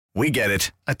We get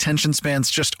it. Attention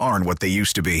spans just aren't what they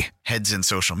used to be. Heads in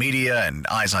social media and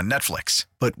eyes on Netflix.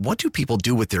 But what do people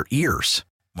do with their ears?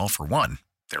 Well, for one,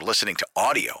 they're listening to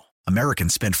audio.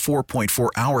 Americans spend 4.4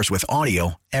 hours with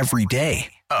audio every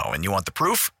day. Oh, and you want the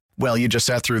proof? Well, you just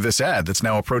sat through this ad that's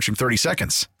now approaching 30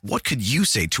 seconds. What could you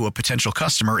say to a potential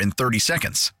customer in 30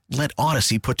 seconds? Let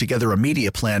Odyssey put together a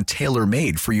media plan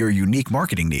tailor-made for your unique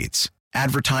marketing needs.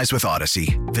 Advertise with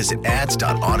Odyssey. Visit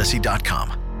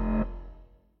ads.odyssey.com.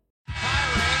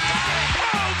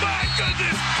 Oh my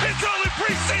goodness! It's only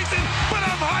preseason, but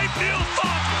I'm hyped. Neil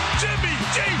Funk, Jimmy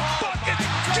G buckets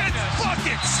gets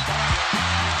buckets.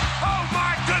 Oh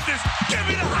my goodness! Give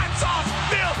me the hot sauce,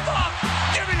 Neil Funk.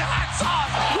 Give me the hot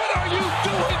sauce. What are you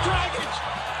doing, Dragons?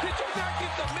 Did you not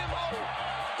get the memo?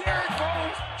 Derrick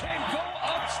Rose can go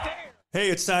upstairs. Hey,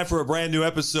 it's time for a brand new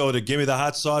episode of Gimme the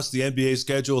Hot Sauce. The NBA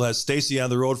schedule has Stacey on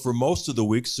the road for most of the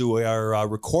week, so we are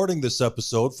recording this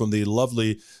episode from the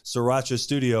lovely Sriracha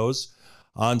Studios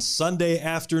on Sunday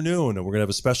afternoon. And we're going to have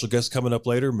a special guest coming up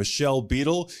later, Michelle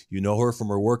Beadle. You know her from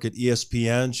her work at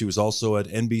ESPN. She was also at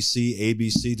NBC,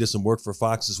 ABC, did some work for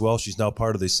Fox as well. She's now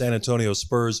part of the San Antonio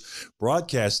Spurs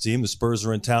broadcast team. The Spurs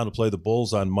are in town to play the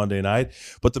Bulls on Monday night.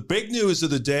 But the big news of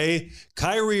the day,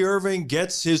 Kyrie Irving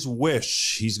gets his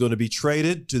wish. He's going to be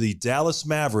traded to the Dallas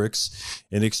Mavericks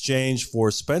in exchange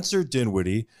for Spencer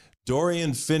Dinwiddie,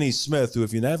 Dorian Finney-Smith, who,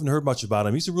 if you haven't heard much about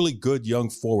him, he's a really good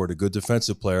young forward, a good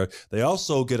defensive player. They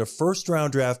also get a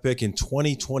first-round draft pick in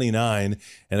 2029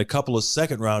 and a couple of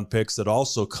second-round picks that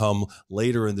also come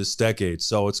later in this decade.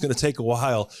 So it's going to take a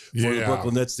while for the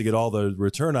Brooklyn Nets to get all the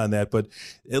return on that. But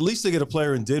at least they get a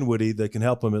player in Dinwiddie that can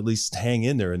help them at least hang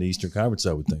in there in the Eastern Conference,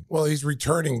 I would think. Well, he's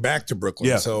returning back to Brooklyn.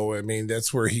 Yeah. So, I mean,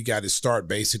 that's where he got his start,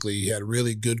 basically. He had a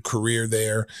really good career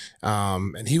there.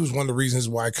 And he was one of the reasons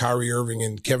why Kyrie Irving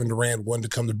and Kevin Durant wanted to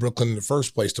come to Brooklyn in the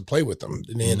first place to play with them.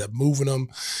 And they ended up moving him.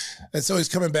 And so he's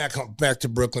coming back to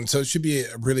Brooklyn. So it should be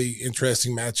a really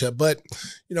interesting matchup. But,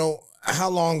 you know, how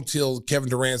long till Kevin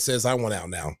Durant says, I want out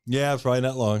now? Yeah, probably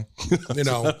not long. You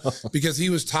know, because he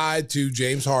was tied to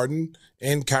James Harden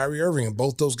and Kyrie Irving, and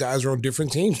both those guys are on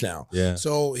different teams now. Yeah.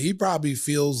 So he probably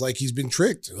feels like he's been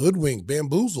tricked, hoodwinked,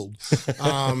 bamboozled.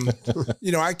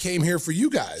 You know, I came here for you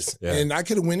guys, and I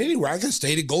could have went anywhere. I could have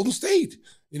stayed at Golden State,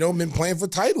 you know, been playing for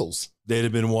titles. They'd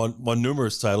have been won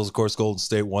numerous titles. Of course, Golden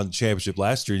State won the championship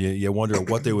last year. You wonder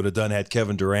what they would have done had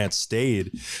Kevin Durant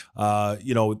stayed.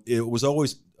 You know, it was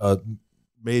always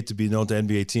made to be known to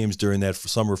NBA teams during that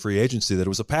summer free agency that it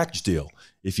was a package deal.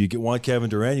 If you want Kevin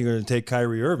Durant, you're going to take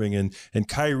Kyrie Irving. And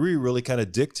Kyrie really kind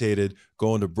of dictated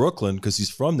going to Brooklyn because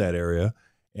he's from that area.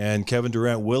 And Kevin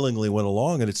Durant willingly went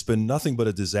along, and it's been nothing but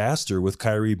a disaster with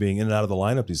Kyrie being in and out of the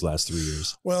lineup these last 3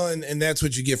 years. Well, and that's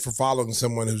what you get for following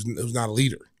someone who's not a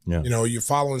leader. Yeah. You know, you're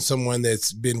following someone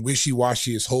that's been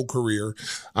wishy-washy his whole career,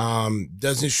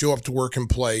 doesn't show up to work and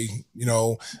play, you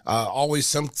know, always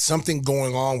something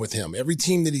going on with him. Every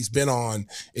team that he's been on,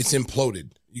 it's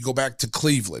imploded. You go back to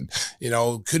Cleveland, you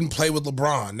know, couldn't play with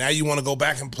LeBron. Now you want to go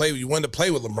back and play. You want to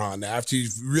play with LeBron now after you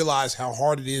realize how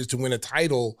hard it is to win a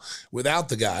title without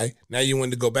the guy. Now you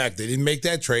want to go back. They didn't make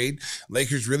that trade.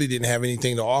 Lakers really didn't have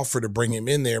anything to offer to bring him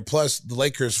in there. Plus, the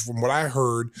Lakers, from what I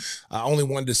heard, only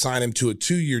wanted to sign him to a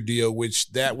 2-year deal,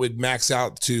 which that would max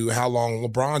out to how long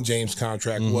LeBron James'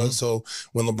 contract was. So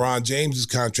when LeBron James's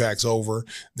contract's over,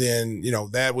 then, you know,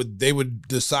 they would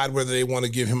decide whether they want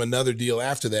to give him another deal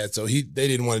after that. So they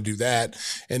didn't want to do that.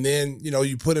 And then, you know,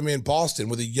 you put him in Boston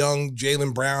with a young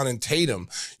Jaylen Brown and Tatum,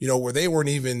 you know, where they weren't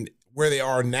even where they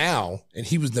are now. And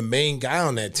he was the main guy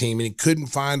on that team, and he couldn't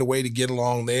find a way to get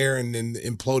along there, and then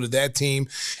imploded that team.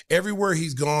 Everywhere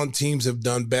he's gone, teams have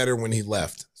done better when he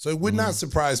left. So it would not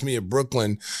surprise me if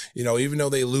Brooklyn, you know, even though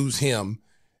they lose him,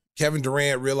 Kevin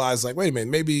Durant realized, like, wait a minute,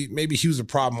 maybe he was a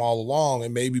problem all along,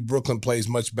 and maybe Brooklyn plays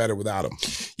much better without him.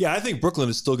 Yeah, I think Brooklyn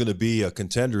is still going to be a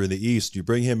contender in the East. You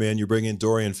bring him in, you bring in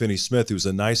Dorian Finney-Smith, who's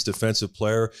a nice defensive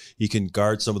player. He can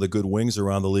guard some of the good wings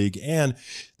around the league. And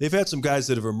they've had some guys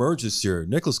that have emerged this year.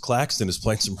 Nicholas Claxton is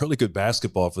playing some really good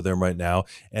basketball for them right now.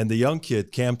 And the young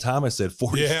kid, Cam Thomas, had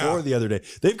 44 the other day.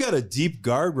 They've got a deep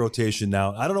guard rotation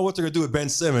now. I don't know what they're going to do with Ben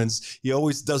Simmons. He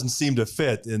always doesn't seem to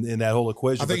fit in that whole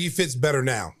equation. I think he fits better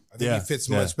now. I think he fits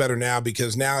much better now,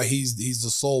 because now he's the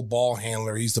sole ball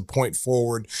handler. He's the point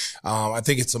forward. I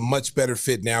think it's a much better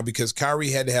fit now, because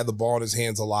Kyrie had to have the ball in his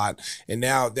hands a lot. And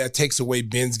now that takes away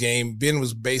Ben's game. Ben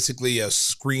was basically a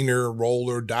screener,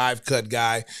 roller, dive cut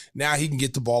guy. Now he can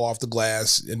get the ball off the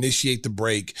glass, initiate the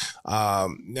break. Now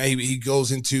he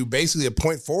goes into basically a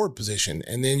point forward position.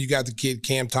 And then you got the kid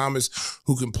Cam Thomas,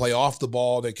 who can play off the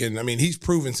ball. He's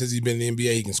proven since he's been in the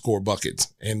NBA, he can score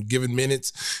buckets. And given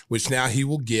minutes, which now he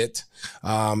will get. get.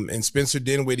 And Spencer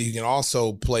Dinwiddie, who can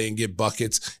also play and get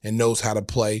buckets and knows how to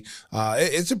play.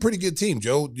 It's a pretty good team.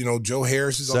 Joe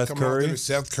Harris is on coming out there.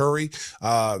 Seth Curry.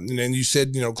 And then you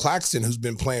said, Claxton, who's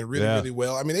been playing really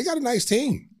well. I mean, they got a nice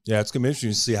team. Yeah, it's going to be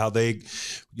interesting to see how they,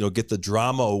 get the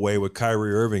drama away with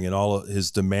Kyrie Irving and all of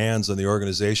his demands on the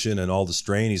organization and all the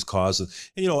strain he's caused.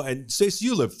 And, and Stacey,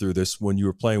 you lived through this when you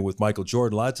were playing with Michael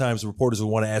Jordan. A lot of times reporters will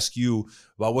want to ask you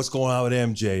about what's going on with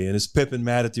MJ and is Pippen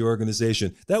mad at the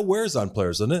organization. That wears on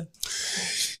players, doesn't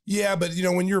it? Yeah, but,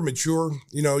 when you're mature,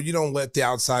 you don't let the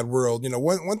outside world,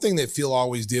 one thing that Phil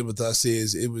always did with us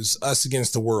is it was us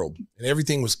against the world and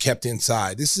everything was kept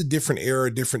inside. This is a different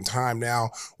era, different time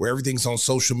now where everything's on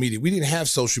social media. We didn't have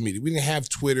social media. We didn't have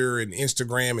Twitter and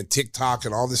Instagram and TikTok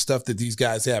and all this stuff that these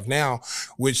guys have now,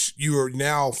 which you are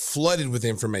now flooded with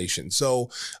information.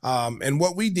 So, and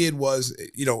what we did was,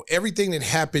 everything that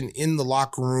happened in the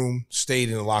locker room stayed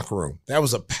in the locker room. That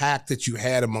was a pact that you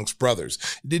had amongst brothers.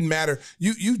 It didn't matter.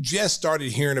 You just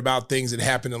started hearing about things that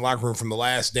happened in the locker room from The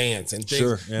Last Dance and things.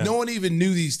 Sure, yeah. No one even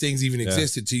knew these things even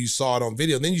existed till you saw it on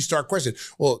video. And then you start questioning,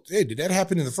 well, hey, did that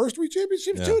happen in the first 3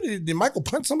 championships too? Did Michael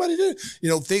punch somebody?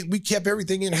 We kept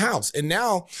everything in house. And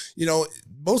now,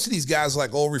 most of these guys are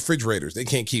like old refrigerators. They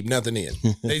can't keep nothing in.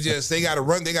 They got to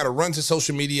run. They got to run to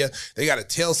social media. They got to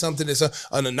tell something. It's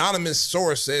an anonymous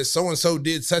source says so-and-so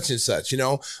did such and such.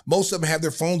 Most of them have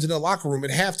their phones in the locker room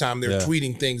at halftime. They're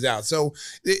tweeting things out. So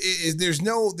there's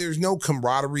no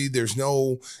camaraderie. There's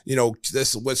no,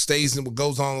 that's what stays and what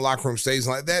goes on in the locker room stays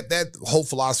like that. That whole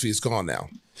philosophy is gone now.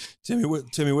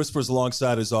 Timmy Whispers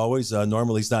alongside as always.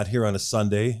 Normally he's not here on a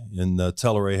Sunday in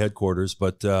Telluride headquarters,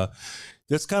 but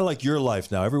that's kind of like your life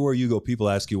now. Everywhere you go, people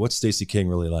ask you, what's Stacey King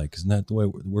really like? Isn't that the way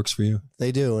it works for you?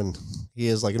 They do, and he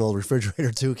is like an old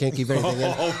refrigerator, too. Can't keep anything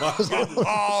in.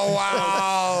 Oh,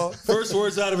 wow. First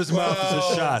words out of his mouth is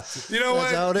a shot. You know what?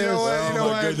 That's how it is. Oh,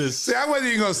 my goodness. See, I wasn't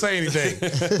even going to say anything.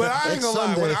 But I ain't going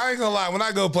to lie. When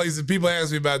I go places, people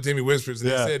ask me about Timmy Whispers,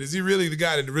 and they said, is he really the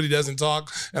guy that really doesn't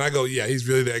talk? And I go, yeah, he's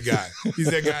really that guy.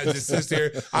 He's that guy that just sits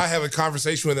there. I have a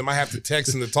conversation with him. I have to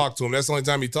text him to talk to him. That's the only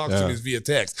time he talks to me is via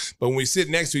text. But when we sit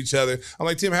next to each other, I'm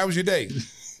like, Tim, how was your day?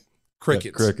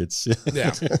 Crickets. Crickets.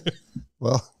 Yeah.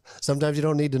 Well, sometimes you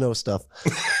don't need to know stuff.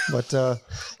 But,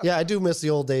 I do miss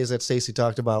the old days that Stacey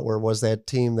talked about where it was that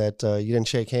team that you didn't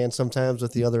shake hands sometimes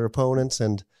with the other opponents.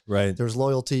 And there's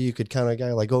loyalty. You could count on a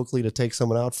guy like Oakley to take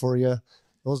someone out for you.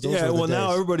 Those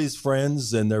now everybody's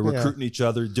friends and they're recruiting each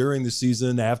other during the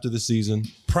season, after the season.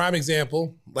 Prime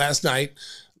example, last night,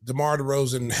 DeMar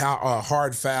DeRozan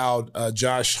hard fouled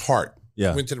Josh Hart.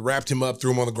 Yeah. Wrapped him up,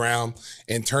 threw him on the ground,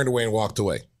 and turned away and walked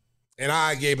away. And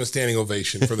I gave him a standing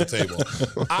ovation for the table.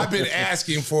 I've been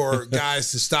asking for guys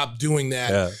to stop doing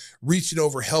that, reaching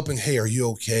over, helping. Hey, are you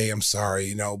okay? I'm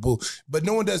sorry, But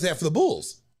no one does that for the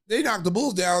Bulls. They knock the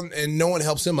Bulls down and no one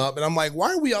helps him up. And I'm like,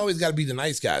 why do we always got to be the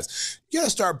nice guys? You got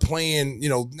to start playing,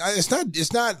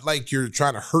 it's not like you're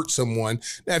trying to hurt someone.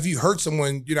 Now, if you hurt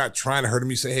someone, you're not trying to hurt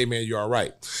them. You say, hey, man, you're all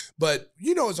right. But,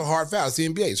 it's a hard foul. It's the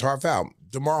NBA. It's a hard foul.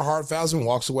 DeMar hard fouls and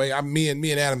walks away. Me and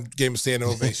Adam gave him a standing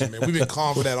ovation, man. We've been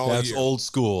calm for that all year. That's old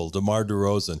school, DeMar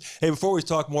DeRozan. Hey, before we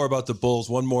talk more about the Bulls,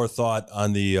 one more thought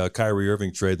on the Kyrie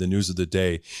Irving trade, the news of the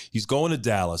day. He's going to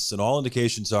Dallas, and all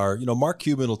indications are, Mark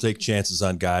Cuban will take chances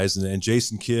on guys, and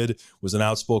Jason Kidd was an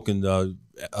outspoken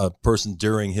person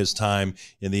during his time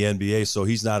in the NBA, so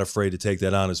he's not afraid to take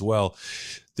that on as well.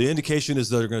 The indication is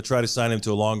that they're going to try to sign him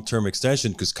to a long-term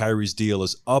extension because Kyrie's deal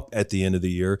is up at the end of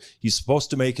the year. He's supposed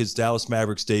to make his Dallas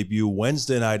Mavericks debut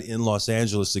Wednesday night in Los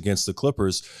Angeles against the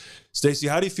Clippers. Stacey,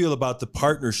 how do you feel about the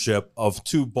partnership of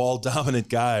two ball-dominant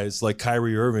guys like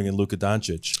Kyrie Irving and Luka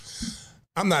Doncic?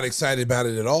 I'm not excited about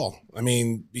it at all. I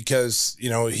mean, because,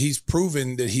 he's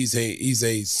proven that he's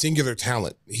a singular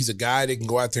talent. He's a guy that can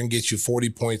go out there and get you 40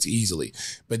 points easily,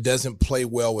 but doesn't play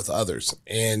well with others.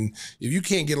 And if you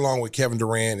can't get along with Kevin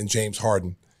Durant and James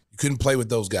Harden, you couldn't play with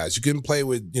those guys. You couldn't play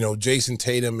with, Jason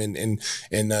Tatum and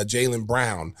Jaylen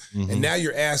Brown. Mm-hmm. And now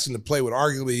you're asking to play with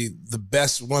arguably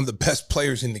one of the best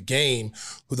players in the game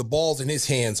with the ball's in his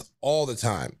hands all the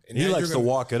time. And he likes to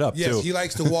walk it up, too. Yes, he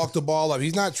likes to walk the ball up.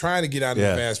 He's not trying to get out of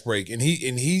the fast break. And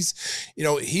it's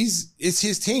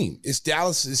his team. It's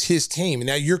Dallas is his team. And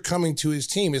now you're coming to his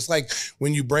team. It's like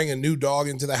when you bring a new dog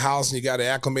into the house and you got to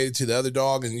acclimate it to the other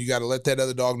dog and you got to let that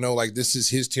other dog know, like, this is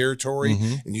his territory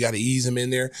and you got to ease him in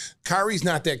there. Kyrie's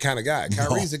not that kind of guy.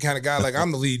 Kyrie's the kind of guy like,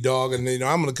 I'm the lead dog and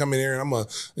I'm going to come in here and I'm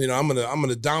going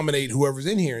to dominate whoever's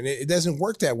in here. And it doesn't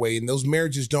work that way. And those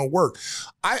marriages don't work.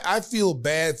 I feel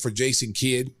bad for Jason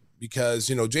Kidd because,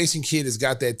 Jason Kidd has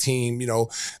got that team,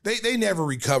 they never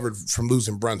recovered from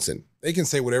losing Brunson. They can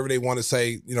say whatever they want to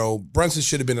say. You know, Brunson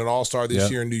should have been an all-star this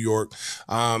year in New York.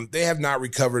 They have not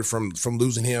recovered from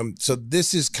losing him. So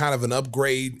this is kind of an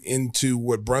upgrade into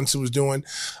what Brunson was doing.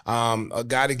 A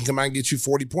guy that can come out and get you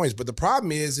 40 points. But the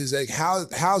problem is like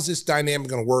how's this dynamic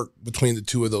going to work between the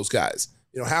two of those guys?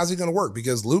 You know, how's it going to work?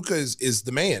 Because Luka is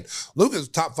the man. Luka's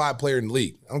top 5 player in the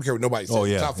league. I don't care what nobody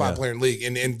says. Top 5 player in the league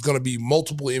and going to be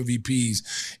multiple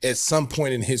MVPs at some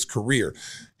point in his career.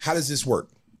 How does this work?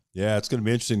 Yeah, it's going to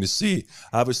be interesting to see.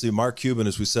 Obviously, Mark Cuban,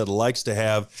 as we said, likes to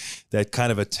have that kind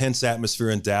of a tense atmosphere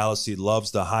in Dallas. He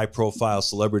loves the high-profile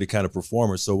celebrity kind of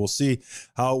performer. So we'll see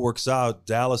how it works out.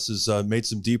 Dallas has made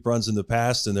some deep runs in the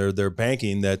past, and they're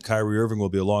banking that Kyrie Irving will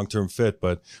be a long-term fit.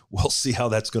 But we'll see how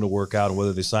that's going to work out and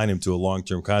whether they sign him to a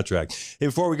long-term contract. Hey,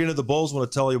 before we get into the Bulls, I want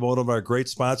to tell you about one of our great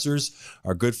sponsors,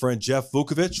 our good friend Jeff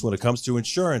Vukovich. When it comes to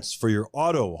insurance for your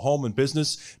auto, home, and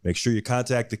business, make sure you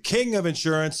contact the king of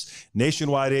insurance,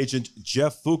 nationwide agent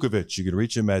Jeff Vukovich. You can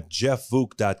reach him at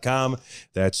jeffvuk.com.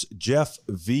 That's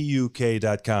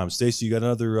jeffvuk.com. Stacey, you got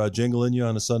another jingle in you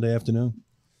on a Sunday afternoon?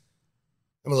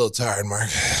 I'm a little tired, Mark.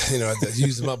 You know, I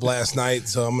used them up last night,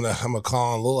 so I'm gonna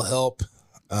call on a little help.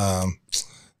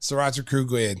 Sriracha Crew,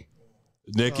 go ahead.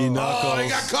 Nicky Knuckles. Oh, they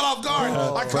got caught off guard.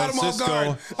 I caught them off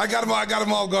guard. I got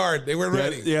them off guard. They weren't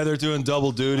ready. Yeah, they're doing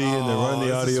double duty and they're running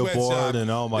the audio board. And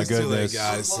oh my goodness,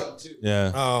 guys.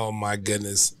 Yeah. Oh my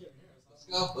goodness.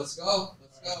 Let's go.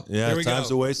 Yeah, time's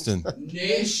a wasting.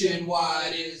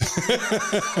 Nationwide is.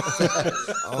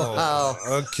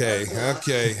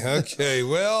 Okay.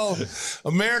 Well,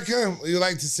 America, we would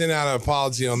like to send out an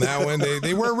apology on that one.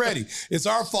 They weren't ready. It's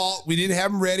our fault. We didn't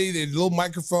have them ready. The little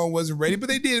microphone wasn't ready, but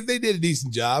they did a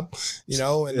decent job, you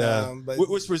know. And but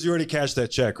Whispers, you already cashed that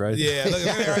check, right? Yeah, look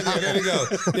right there you go.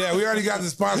 Yeah, we already got the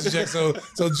sponsor check. So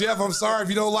Jeff, I'm sorry if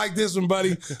you don't like this one,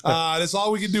 buddy. That's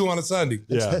all we can do on a Sunday.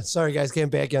 Yeah. Sorry, guys,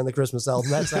 can't back you on the Christmas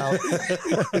album. That's out.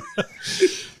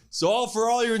 So for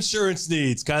all your insurance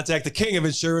needs, contact the king of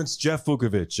insurance, Jeff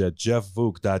Vukovich at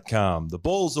jeffvuk.com. The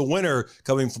Bulls, a winner,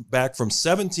 coming back from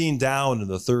 17 down in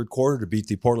the third quarter to beat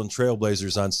the Portland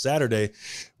Trailblazers on Saturday,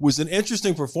 was an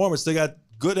interesting performance. They got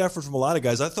good effort from a lot of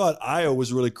guys. I thought Ayo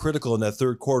was really critical in that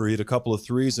third quarter. He had a couple of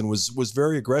threes and was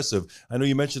very aggressive. I know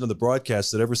you mentioned on the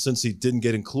broadcast that ever since he didn't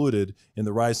get included in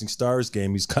the Rising Stars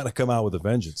game, he's kind of come out with a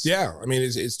vengeance. Yeah, I mean,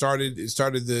 it started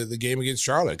the game against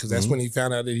Charlotte because that's when he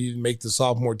found out that he didn't make the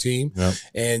sophomore team. Yep.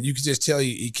 And you could just tell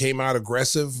he came out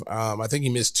aggressive. I think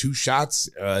he missed 2 shots,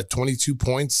 22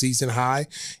 points, season high.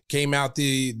 Came out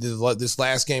this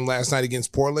last game last night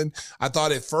against Portland. I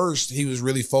thought at first he was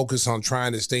really focused on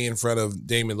trying to stay in front of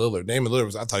Damian Lillard.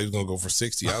 I thought he was going to go for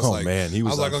 60. I was man, he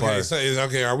was on fire.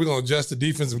 Okay, are we going to adjust the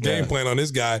defensive game plan on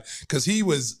this guy? Because he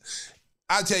was,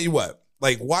 I'll tell you what,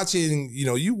 like watching,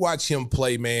 you watch him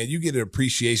play, man, you get an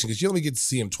appreciation because you only get to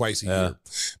see him twice a year.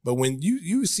 But when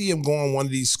you see him go on one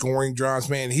of these scoring drives,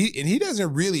 man, he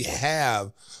doesn't really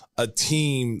have a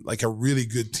team, like a really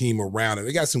good team around him.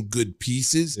 They got some good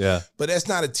pieces, but that's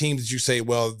not a team that you say,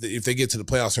 well, if they get to the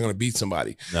playoffs, they're going to beat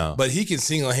somebody. No. But he can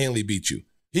single-handedly beat you.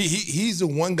 He's the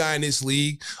one guy in this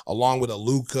league, along with a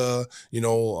Luka, a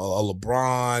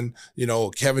LeBron,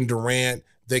 Kevin Durant,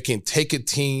 that can take a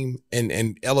team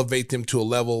and elevate them to a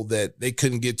level that they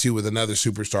couldn't get to with another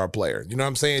superstar player. You know what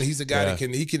I'm saying? He's a guy that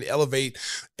can elevate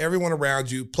everyone around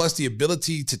you, plus the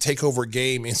ability to take over a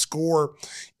game and score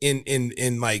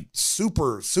in like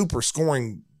super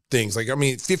scoring things. Like,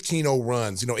 15-0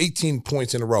 runs, 18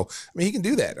 points in a row. He can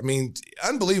do that.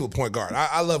 Unbelievable point guard.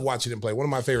 I love watching him play. One of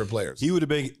my favorite players. He would have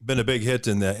been a big hit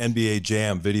in the NBA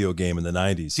Jam video game in the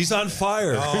 90s. He's on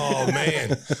fire. Oh,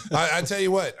 man. I tell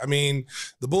you what, the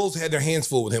Bulls had their hands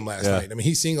full with him last night.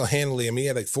 He single-handedly, he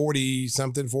had like 40, I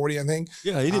think.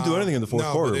 Yeah, he didn't do anything in the fourth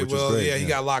quarter, which was great. Yeah, he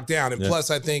got locked down. And plus,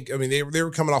 I think, they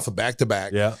were coming off a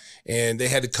back-to-back. Yeah. And they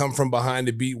had to come from behind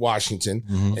to beat Washington.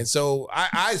 Mm-hmm. And so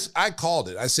I called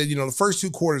it. I said, the first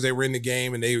 2 quarters they were in the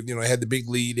game and they, had the big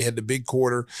lead. They had the big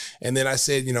quarter. And then I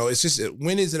said, it's just,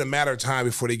 when is it a matter of time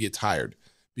before they get tired?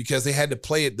 Because they had to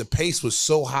play it. The pace was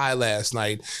so high last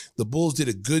night. The Bulls did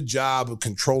a good job of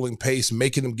controlling pace,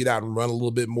 making them get out and run a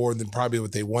little bit more than probably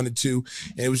what they wanted to.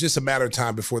 And it was just a matter of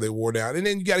time before they wore down. And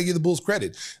then you got to give the Bulls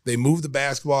credit. They moved the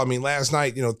basketball. Last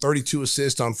night, 32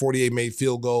 assists on 48 made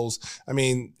field goals.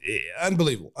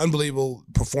 Unbelievable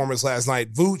performance last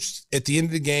night. Vooch, at the end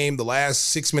of the game, the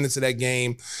last 6 minutes of that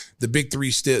game, the big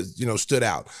three stood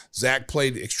out. Zach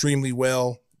played extremely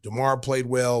well. DeMar played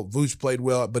well, Vooch played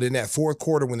well, but in that fourth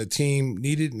quarter when the team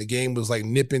needed and the game was like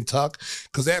nip and tuck,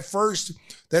 because that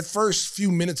first few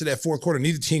minutes of that fourth quarter,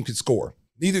 neither team could score.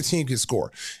 Neither team could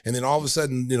score. And then all of a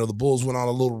sudden, the Bulls went on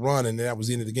a little run, and that was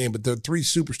the end of the game. But the three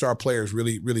superstar players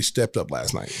really, really stepped up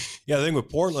last night. Yeah, the thing with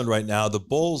Portland right now, the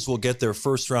Bulls will get their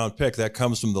first-round pick. That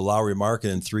comes from the Lowry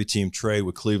Markkanen three-team trade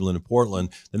with Cleveland and Portland.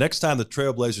 The next time the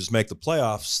Trailblazers make the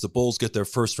playoffs, the Bulls get their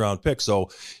first-round pick. So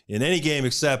in any game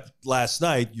except last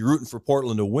night, you're rooting for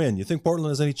Portland to win. You think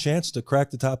Portland has any chance to crack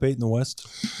the top 8 in the West?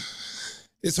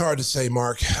 It's hard to say,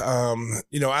 Mark. I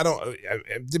don't.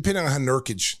 Depending on how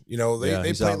Nurkic,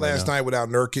 they played last night without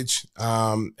Nurkic,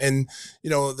 and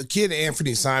the kid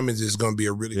Anthony Simons is going to be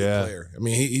a really good player. I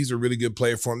mean, he's a really good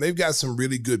player for him. They've got some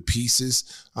really good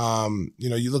pieces.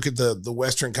 You look at the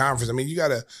Western Conference. I mean, you got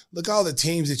to look at all the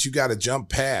teams that you got to jump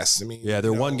past. I mean,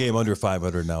 they're one game under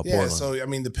 500 now. Yeah, Portland. So I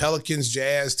mean, the Pelicans,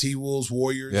 Jazz, T-Wolves,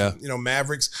 Warriors,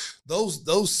 Mavericks.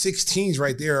 Those 6 teams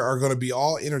right there are going to be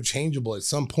all interchangeable at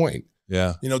some point.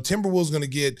 Yeah. Timberwolves going to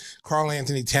get Karl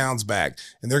Anthony Towns back,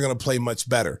 and they're going to play much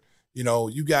better. You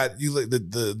got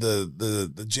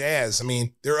the Jazz. I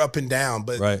mean, they're up and down,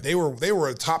 but they were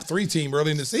a top 3 team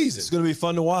early in the season. It's going to be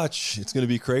fun to watch. It's going to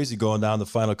be crazy going down the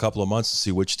final couple of months to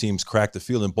see which teams crack the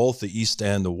field in both the East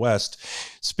and the West.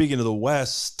 Speaking of the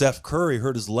West, Steph Curry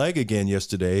hurt his leg again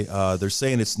yesterday. They're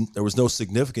saying there was no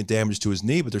significant damage to his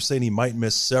knee, but they're saying he might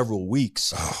miss several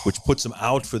weeks, which puts him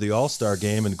out for the All-Star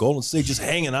game. And Golden State just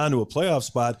hanging on to a playoff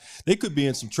spot. They could be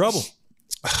in some trouble.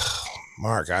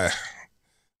 Mark,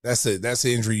 That's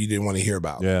an injury you didn't want to hear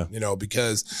about. Yeah.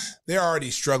 Because they're already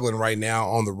struggling right now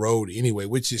on the road anyway,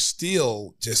 which is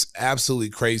still just absolutely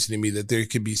crazy to me that they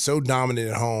could be so dominant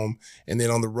at home and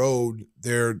then on the road,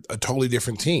 they're a totally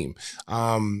different team.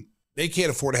 They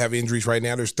can't afford to have injuries right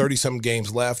now. There's 30-something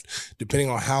games left, depending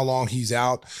on how long he's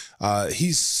out.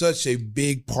 He's such a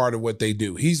big part of what they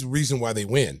do. He's the reason why they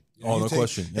win. No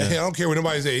question. Yeah. I don't care what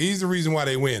nobody says. He's the reason why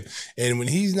they win. And when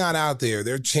he's not out there,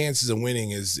 their chances of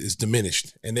winning is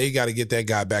diminished. And they got to get that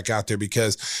guy back out there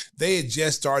because they had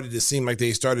just started to seem like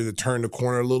they started to turn the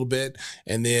corner a little bit.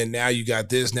 And then now you got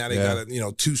this. Now they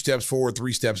got 2 steps forward,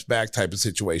 3 steps back type of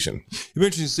situation. It'll be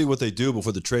interesting to see what they do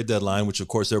before the trade deadline, which, of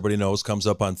course, everybody knows comes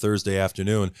up on Thursday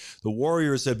afternoon. The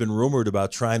Warriors have been rumored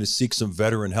about trying to seek some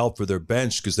veteran help for their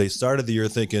bench because they started the year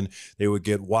thinking they would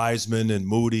get Wiseman and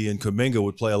Moody and Kuminga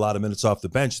would play a lot of minutes off the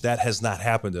bench. That has not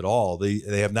happened at all. They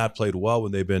have not played well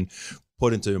when they've been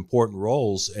put into important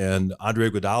roles, and Andre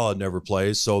Iguodala never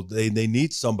plays, so they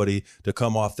need somebody to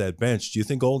come off that bench. Do you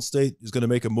think Golden State is going to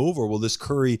make a move, or will this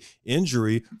Curry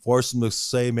injury force them to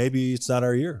say maybe it's not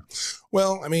our year?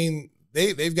 Well, I mean,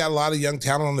 they've got a lot of young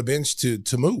talent on the bench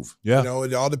to move. Yeah.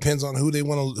 It all depends on who they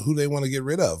want to get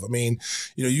rid of. I mean,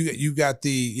 you got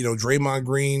the Draymond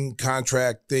Green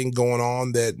contract thing going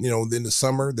on that in the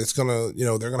summer that's gonna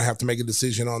they're gonna have to make a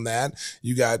decision on that.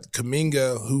 You got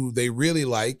Kuminga, who they really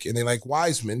like, and they like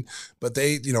Wiseman, but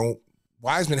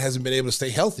Wiseman hasn't been able to stay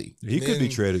healthy. He could be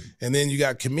traded. And then you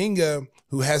got Kuminga,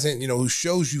 who hasn't who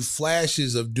shows you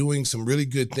flashes of doing some really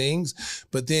good things,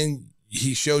 but then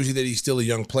he shows you that he's still a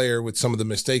young player with some of the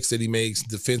mistakes that he makes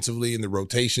defensively and the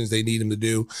rotations they need him to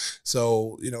do.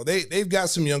 So, they've got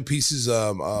some young pieces.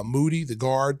 Moody, the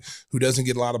guard, who doesn't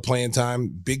get a lot of playing time,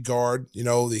 big guard.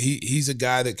 He's a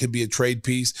guy that could be a trade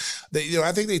piece.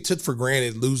 I think they took for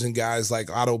granted losing guys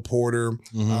like Otto Porter,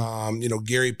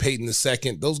 Gary Payton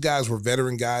II. Those guys were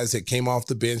veteran guys that came off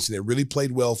the bench and they really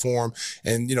played well for him.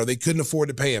 And, they couldn't afford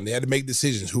to pay him. They had to make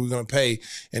decisions who we're going to pay,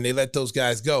 and they let those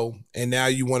guys go. And now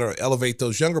you want to elevate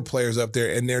those younger players up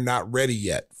there, and they're not ready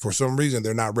yet. For some reason,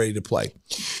 they're not ready to play.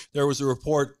 There was a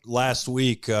report last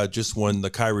week, just when the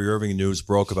Kyrie Irving news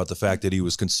broke about the fact that he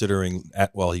was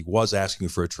he was asking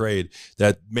for a trade,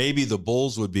 that maybe the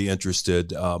Bulls would be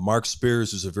interested. Mark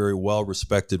Spears, who's a very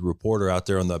well-respected reporter out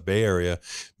there in the Bay Area,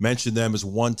 mentioned them as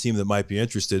one team that might be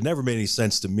interested. It never made any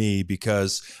sense to me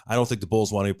because I don't think the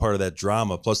Bulls want any part of that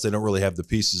drama. Plus, they don't really have the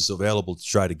pieces available to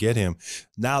try to get him.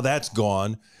 Now that's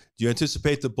gone. Do you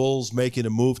anticipate the Bulls making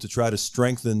a move to try to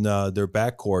strengthen their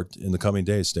backcourt in the coming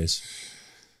days, Stace?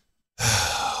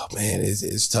 Man,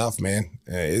 it's tough, man.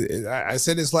 I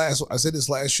said this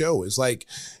last show. It's like,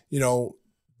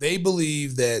 they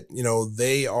believe that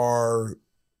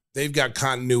they've got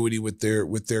continuity with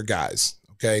their guys.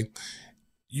 Okay,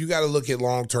 you got to look at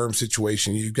long-term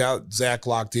situation. You've got Zach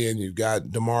locked in, you've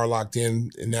got DeMar locked in,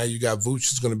 and now you got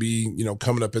Vooch is going to be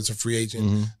coming up as a free agent.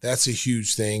 Mm-hmm. That's a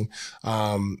huge thing.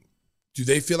 Do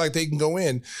they feel like they can go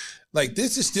in? Like,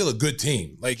 this is still a good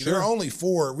team. Like, sure. There are only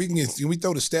 4. We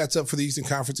throw the stats up for the Eastern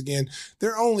Conference again.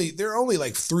 They're only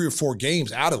like 3 or 4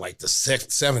 games out of like the 6th,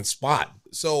 7th spot.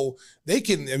 So they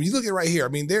can. I mean, you look at it right here. I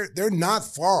mean, they're not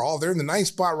far off. They're in the 9th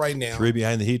spot right now. 3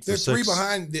 behind the Heat. They're for 6. 3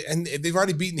 behind, and they've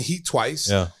already beaten the Heat twice.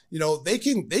 Yeah. You know, they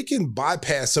can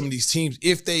bypass some of these teams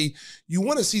if you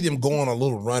want to see them go on a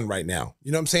little run right now.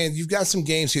 You know what I'm saying? You've got some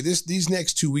games here. These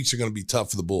next 2 weeks are going to be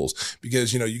tough for the Bulls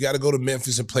because, you know, you got to go to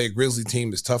Memphis and play a Grizzly team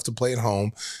that's tough to play at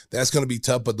home. That's going to be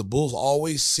tough, but the Bulls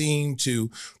always seem to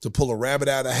pull a rabbit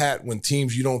out of a hat when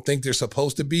teams you don't think they're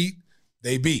supposed to beat,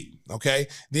 they beat. Okay.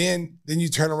 Then you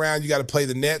turn around, you got to play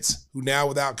the Nets, who now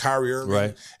without Kyrie Irving.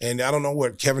 Right. And I don't know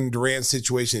what Kevin Durant's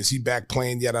situation is. He back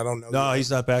playing yet? I don't know. No,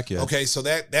 he's not back yet. Okay. So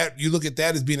that you look at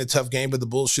that as being a tough game, but the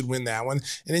Bulls should win that one.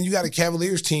 And then you got a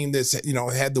Cavaliers team that's, you know,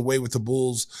 had the way with the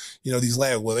Bulls, you know, these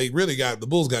last, well, the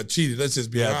Bulls got cheated. Let's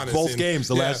just be honest. Both games,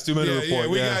 the last 2 minute report.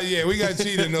 We got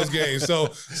cheated in those games. So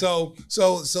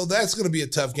that's going to be a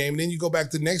tough game. And then you go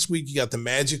back to next week, you got the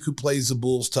Magic who plays the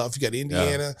Bulls tough. You got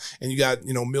Indiana and you got,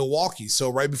 you know, Milwaukee. So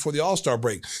right before the All-Star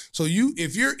break. So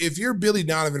if you're Billy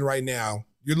Donovan right now,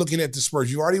 you're looking at the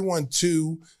Spurs. You already won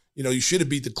 2. You know, you should have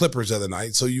beat the Clippers the other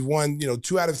night. So you won, you know,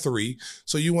 2 out of 3.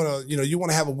 So you want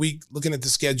to have a week looking at the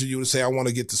schedule. You would say, I want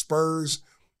to get the Spurs.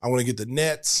 I want to get the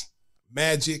Nets,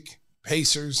 Magic,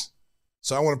 Pacers.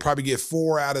 So I want to probably get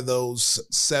 4 out of those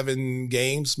 7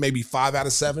 games, maybe 5 out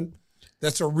of 7.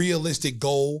 That's a realistic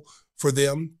goal for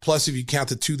them. Plus, if you count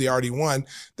the 2 they already won,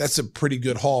 that's a pretty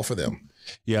good haul for them.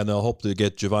 Yeah, and they'll hope to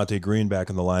get Javonte Green back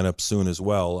in the lineup soon as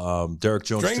well. Derek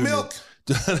Jones Drink Jr. milk.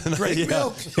 Drink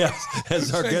milk. Yeah,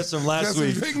 as our guest from last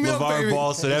week, LeVar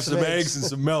Ball said, have some eggs and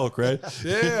some milk, right?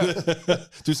 Yeah.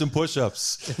 Do some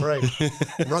push-ups. Right.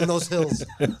 Run those hills.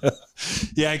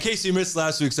 Yeah, in case you missed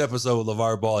last week's episode with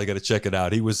LeVar Ball, you got to check it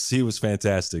out. He was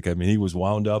fantastic. I mean, he was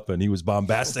wound up and he was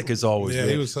bombastic as always. Yeah,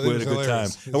 we had a good time.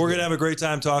 And we're going to have a great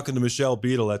time talking to Michelle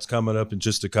Beadle. That's coming up in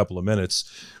just a couple of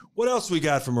minutes. What else we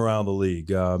got from around the league?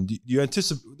 Do you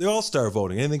anticipate the All-Star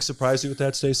voting? Anything surprise you with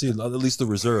that, Stacey? At least the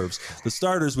reserves. The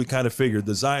starters, we kind of figured.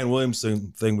 The Zion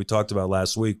Williamson thing we talked about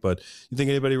last week, but you think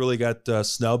anybody really got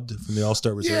snubbed from the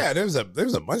All-Star reserve? Yeah, there's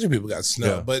a bunch of people got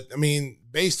snubbed, yeah. But I mean,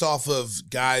 based off of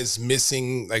guys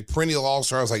missing, like perennial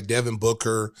All-Stars like Devin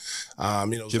Booker,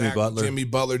 Jimmy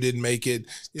Butler didn't make it.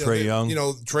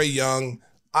 Trae Young.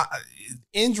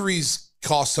 Injuries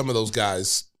cost some of those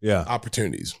guys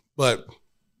opportunities, but.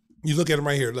 You look at him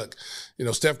right here. Look,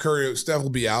 Steph will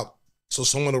be out, so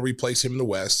someone will replace him in the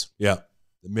West. Yeah,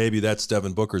 maybe that's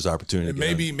Devin Booker's opportunity. And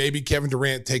maybe Kevin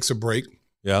Durant takes a break.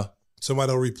 Yeah,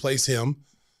 somebody will replace him.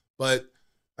 But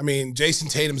I mean, Jason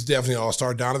Tatum's definitely an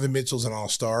All-Star. Donovan Mitchell's an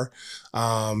All-Star.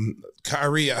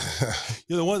 Kyrie.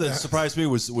 The one that surprised me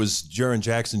was Jaren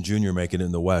Jackson Jr. making it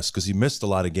in the West because he missed a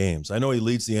lot of games. I know he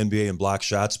leads the NBA in block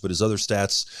shots, but his other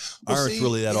stats aren't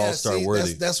really that All-Star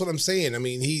worthy. That's what I'm saying. I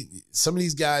mean, some of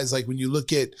these guys, like when you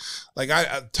look at, like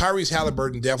Tyrese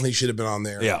Halliburton definitely should have been on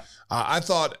there. Yeah. I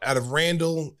thought out of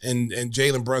Randall and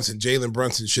Jalen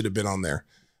Brunson should have been on there.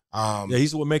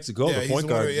 He's the one who makes it go. The point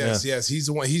guard. Yes, he's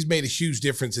the one. He's made a huge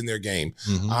difference in their game.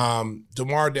 Mm-hmm.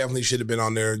 DeMar definitely should have been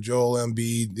on there. Joel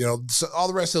Embiid, so all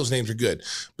the rest of those names are good.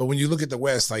 But when you look at the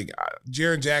West, like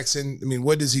Jaren Jackson, I mean,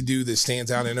 what does he do that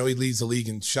stands out? I know he leads the league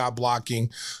in shot blocking.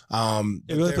 He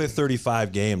only played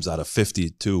 35 games out of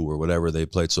 52 or whatever they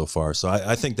played so far. So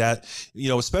I think that,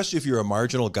 especially if you're a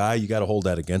marginal guy, you got to hold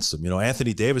that against him.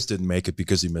 Anthony Davis didn't make it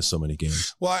because he missed so many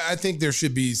games. Well, I think there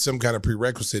should be some kind of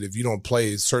prerequisite. If you don't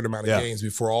play a certain amount of games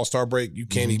before All-Star break, you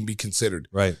can't even be considered.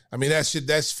 Right. I mean,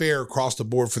 that's fair across the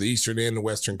board for the Eastern and the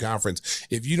Western Conference.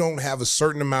 If you don't have a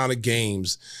certain amount of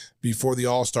games before the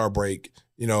All-Star break,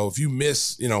 if you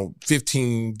miss,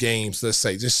 15 games, let's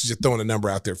say, just throwing a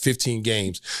number out there, 15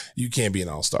 games, you can't be an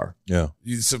All-Star. Yeah.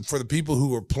 So for the people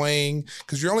who are playing,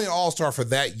 because you're only an All-Star for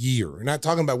that year. We're not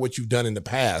talking about what you've done in the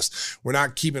past. We're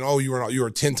not keeping, you were a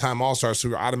 10-time All-Star, so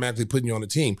we're automatically putting you on the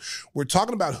team. We're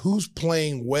talking about who's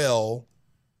playing well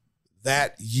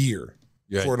that year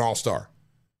for an All-Star.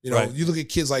 You look at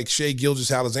kids like Shai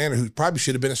Gilgeous-Alexander, who probably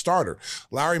should have been a starter.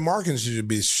 Larry Markin should have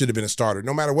been a starter.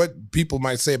 No matter what people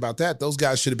might say about that, those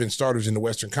guys should have been starters in the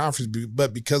Western Conference.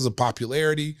 But because of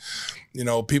popularity,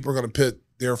 people are going to put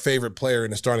their favorite player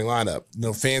in the starting lineup.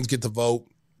 Fans get to vote.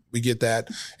 We get that.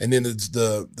 And then it's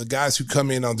the guys who come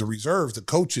in on the reserves, the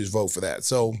coaches vote for that.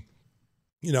 So,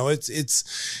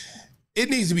 it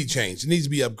needs to be changed. It needs to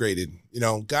be upgraded.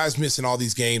 Guys missing all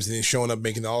these games and then showing up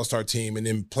making the All-Star team and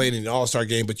then playing in the All-Star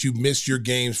game, but you missed your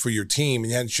games for your team and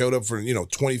you hadn't showed up for,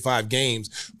 25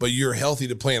 games, but you're healthy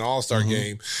to play an All-Star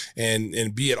game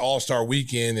and be at All-Star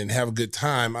weekend and have a good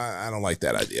time. I don't like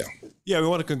that idea. Yeah, we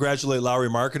want to congratulate Lauri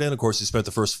Markkanen. Of course, he spent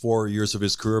the first 4 years of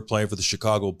his career playing for the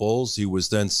Chicago Bulls. He was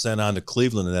then sent on to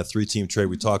Cleveland in that 3-team trade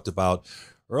we talked about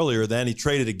earlier. Then he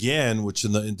traded again, which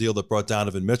in the deal that brought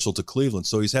Donovan Mitchell to Cleveland.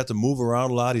 So he's had to move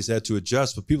around a lot. He's had to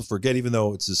adjust. But people forget, even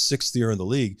though it's his 6th year in the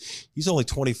league, he's only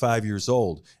 25 years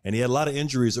old. And he had a lot of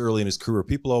injuries early in his career.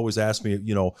 People always ask me,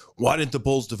 why didn't the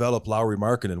Bulls develop Lauri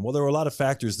Markkanen? Well, there were a lot of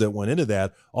factors that went into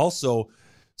that. Also,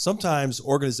 sometimes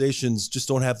organizations just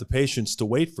don't have the patience to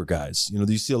wait for guys.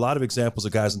 You see a lot of examples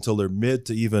of guys until they're mid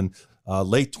to even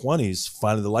late 20s,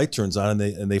 finally the light turns on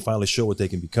and they finally show what they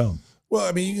can become. Well,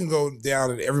 I mean, you can go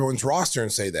down at everyone's roster and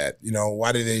say that,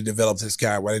 why did they develop this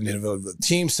guy? Why didn't they develop the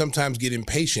teams? Sometimes get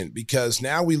impatient because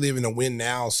now we live in a win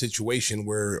now situation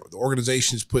where the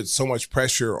organizations put so much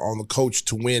pressure on the coach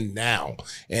to win now.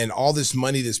 And all this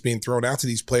money that's being thrown out to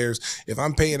these players, if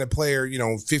I'm paying a player,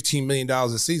 $15 million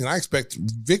a season, I expect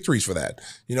victories for that.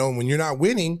 When you're not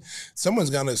winning, someone's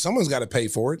got to pay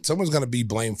for it. Someone's going to be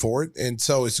blamed for it. And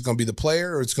so it's going to be the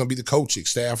player or it's going to be the coaching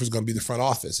staff or it's going to be the front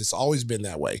office. It's always been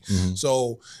that way. Mm-hmm.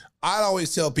 So I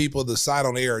always tell people to side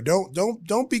on air.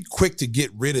 Don't be quick to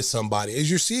get rid of somebody. As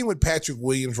you're seeing with Patrick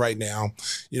Williams right now,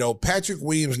 Patrick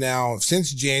Williams now,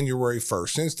 since January 1st,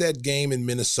 since that game in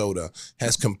Minnesota,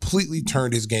 has completely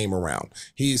turned his game around.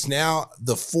 He is now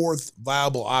the 4th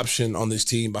viable option on this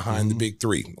team behind the big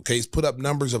 3. Okay. He's put up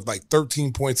numbers of like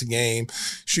 13 points a game,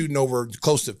 shooting over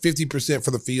close to 50% for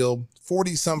the field,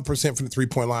 40-some% from the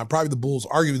 3-point line. Probably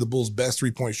arguably the Bulls' best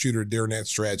 3-point shooter during that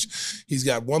stretch. He's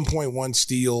got 1.1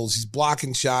 steals. He's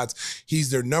blocking shots. He's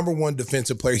their number 1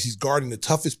 defensive player. He's guarding the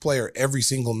toughest player every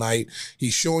single night.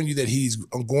 He's showing you that he's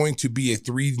going to be a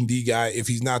 3-and-D guy if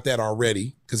he's not that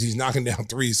already, because he's knocking down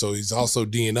threes, so he's also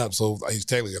D'ing up, so he's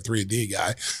technically a 3-and-D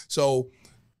guy. So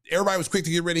everybody was quick to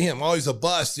get rid of him. Oh, he's a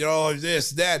bust,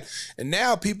 this, that. And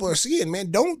now people are seeing, man,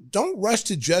 don't rush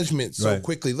to judgment so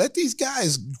quickly. Let these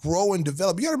guys grow and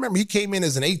develop. You got to remember, he came in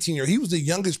as an 18-year. He was the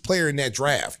youngest player in that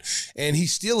draft, and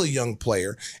he's still a young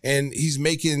player. And he's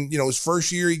making, his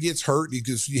first year he gets hurt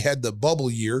because he had the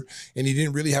bubble year, and he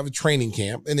didn't really have a training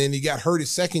camp. And then he got hurt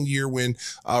his second year when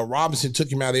Robinson took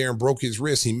him out there and broke his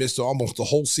wrist. He missed almost the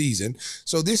whole season.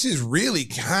 So this is really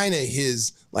kind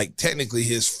of technically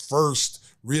his first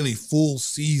really full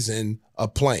season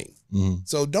of playing. Mm-hmm.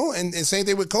 So and same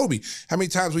thing with Kobe. How many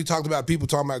times we talked about people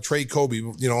talking about trade Kobe,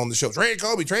 on the show, trade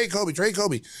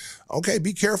Kobe. Okay,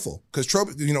 be careful, because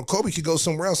Kobe could go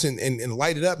somewhere else and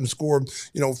light it up and score,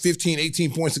 15,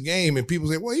 18 points a game. And people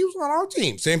say, well, he was on our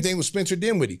team. Same thing with Spencer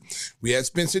Dinwiddie. We had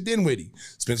Spencer Dinwiddie.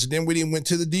 Spencer Dinwiddie went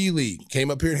to the D League,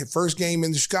 came up here, his first game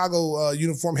in the Chicago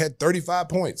uniform, had 35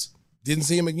 points. Didn't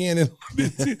see him again in the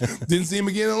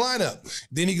lineup.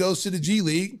 Then he goes to the G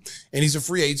League and he's a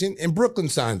free agent, and Brooklyn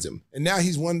signs him. And now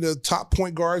he's one of the top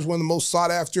point guards, one of the most sought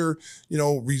after,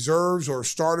 reserves or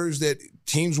starters that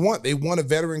teams want. They want a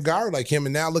veteran guard like him.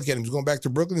 And now look at him. He's going back to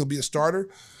Brooklyn. He'll be a starter.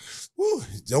 Woo,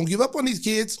 don't give up on these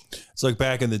kids. It's like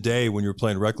back in the day when you were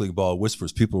playing rec league ball,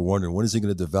 Whispers, people were wondering, when is he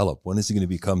going to develop? When is he going to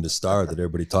become the star that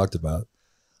everybody talked about?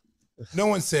 No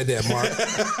one said that, Mark.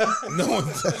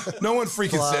 No one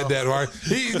freaking said that, Mark.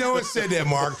 No one said that,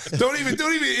 Mark. Don't even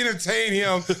entertain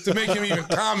him to make him even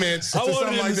comment. I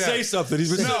wanted him to say something.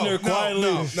 He's been sitting there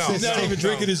quietly. He's not even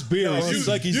drinking his beer. He's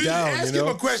like he's down. Ask him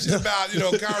a question about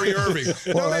Kyrie Irving.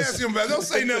 Don't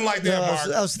say nothing like that,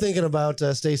 Mark. I was thinking about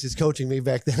Stacey's coaching me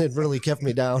back then. It really kept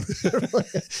me down.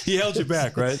 He held you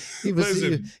back, right? He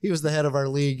was the head of our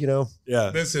league,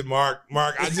 Yeah. Listen, Mark,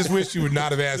 I just wish you would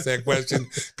not have asked that question,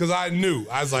 because I knew.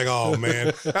 I was like, oh,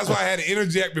 man. That's why I had to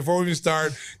interject before we even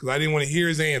start, because I didn't want to hear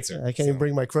his answer. I can't even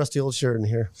bring my crusty old shirt in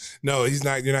here. No, he's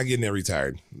not. You're not getting that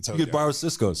retired. You could borrow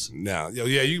Cisco's. No.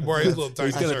 Yeah, you can borrow his little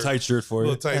tight shirt. He's got a tight shirt for you.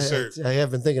 A little tight shirt. I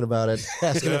have been thinking about it.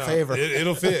 Asking a favor.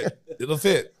 It'll fit. It'll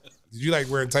fit. You like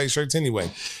wearing tight shirts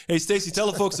anyway. Hey, Stacey, tell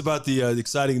the folks about the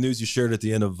exciting news you shared at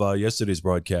the end of yesterday's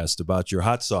broadcast about your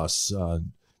hot sauce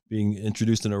being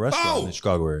introduced in a restaurant in the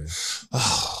Chicago area.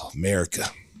 Oh, America.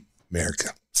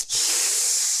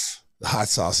 The hot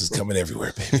sauce is coming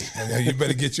everywhere, baby. You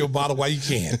better get your bottle while you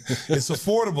can. It's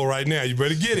affordable right now. You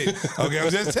better get it. Okay,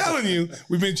 I'm just telling you.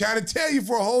 We've been trying to tell you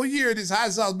for a whole year this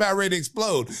hot sauce is about ready to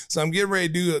explode. So I'm getting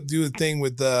ready to do a thing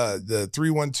with the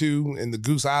 312 and the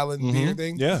Goose Island beer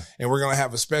thing. Yeah, and we're gonna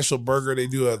have a special burger. They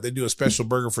do a special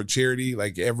burger for charity,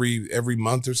 like every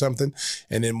month or something.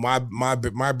 And then my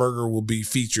burger will be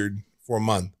featured for a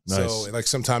month. Nice. So like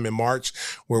sometime in March,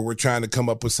 where we're trying to come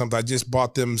up with something. I just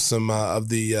bought them some of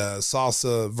the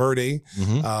salsa verde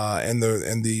and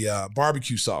the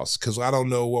barbecue sauce, because I don't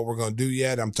know what we're going to do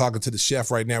yet. I'm talking to the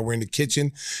chef right now. We're in the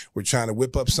kitchen. We're trying to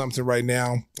whip up something right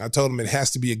now. I told him it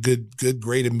has to be a good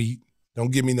grade of meat.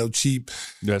 Don't give me no cheap,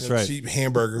 cheap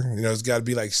hamburger. It's got to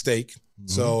be like steak.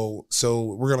 So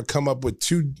we're going to come up with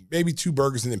maybe two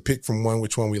burgers and then pick from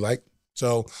which one we like.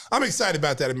 So I'm excited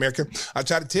about that, America. I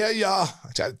try to tell y'all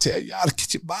to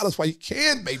get your bottles while you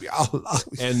can, baby.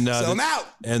 And selling out.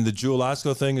 And the Jewel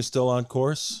Osco thing is still on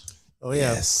course? Oh,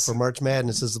 yeah. Yes. For March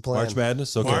Madness is the plan. March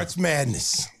Madness? Okay. March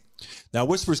Madness. Now,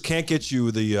 Whispers can't get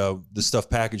you the stuff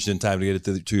packaged in time to get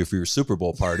it to you for your Super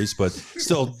Bowl parties, but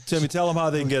still, Timmy, tell them how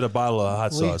they can get a bottle of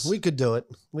hot sauce. We could do it.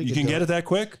 You can get it that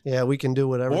quick? Yeah, we can do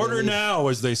whatever. Order now,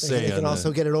 as they say. You can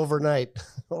also get it overnight.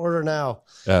 Order now.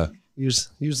 Yeah.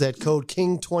 Use that code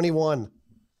KING21.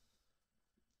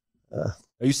 Are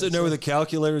you sitting there with a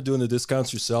calculator doing the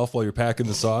discounts yourself while you're packing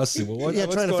the sauce? Trying to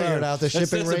figure it out. The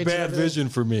shipping That's a bad vision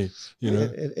for me. You know,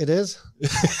 it is.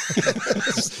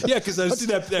 Yeah, because I see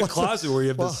that closet where you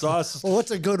have the sauce. Well,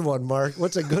 what's a good one, Mark?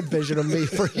 What's a good vision of me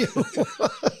for you?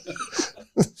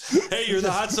 Hey, you're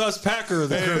the hot sauce packer of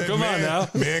the crew. Come on now.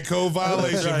 Man code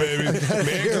violation, baby.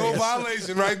 Man code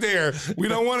violation right there. We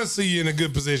don't want to see you in a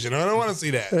good position. I don't want to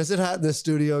see that. Is it hot in the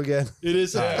studio again? It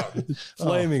is hot.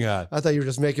 Flaming hot. I thought you were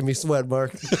just making me sweat,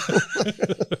 Mark.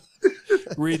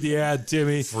 Read the ad,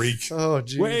 Timmy. Freak. Oh,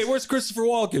 geez. Wait, where's Christopher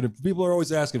Walken? People are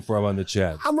always asking for him on the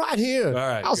chat. I'm right here. All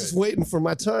right, I was just waiting for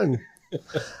my turn.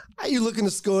 Are you looking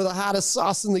to score the hottest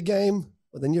sauce in the game?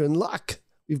 Well, then you're in luck.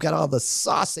 We've got all the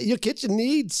sauce that your kitchen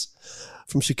needs.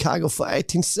 From Chicago for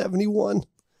 1871.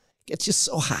 Gets you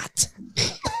so hot.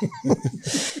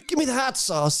 Give Me the Hot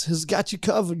Sauce has got you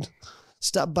covered.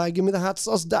 Stop by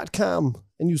GiveMeTheHotSauce.com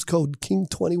and use code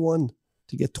KING21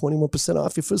 to get 21%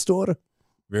 off your first order.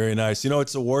 Very nice. You know,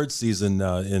 it's award season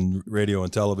in radio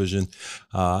and television.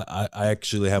 I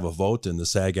actually have a vote in the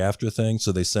SAG-AFTRA thing,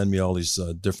 so they send me all these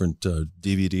different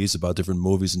DVDs about different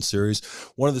movies and series.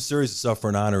 One of the series that's up for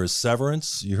an honor is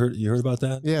Severance. You heard about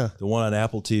that? Yeah. The one on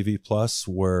Apple TV Plus,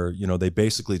 where they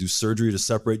basically do surgery to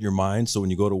separate your mind. So when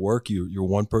you go to work, you're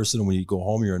one person, and when you go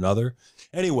home, you're another.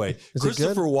 Anyway,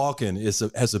 Christopher Walken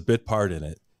has a bit part in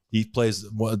it. He plays,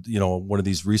 one of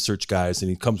these research guys, and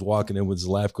he comes walking in with his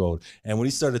lab coat. And when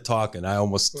he started talking, I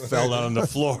almost fell down on the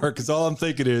floor because all I'm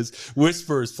thinking is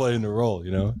Whisper is playing the role,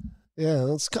 Yeah,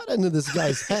 let's cut into this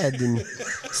guy's head and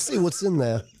see what's in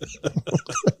there.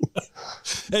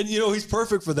 And, he's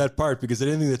perfect for that part because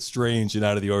anything that's strange and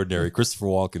out of the ordinary, Christopher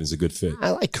Walken is a good fit. I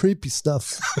like creepy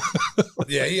stuff.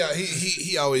 Yeah,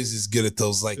 he always is good at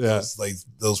those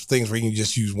those things where you can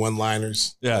just use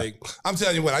one-liners. Yeah. Like, I'm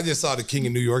telling you what, I just saw The King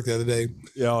of New York the other day.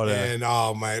 Yeah, and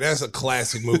oh man, that's a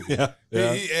classic movie. Yeah.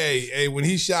 Hey, when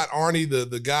he shot Arnie,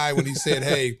 the guy, when he said,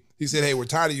 hey, we're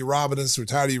tired of you robbing us. We're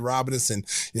tired of you robbing us. And,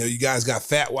 you guys got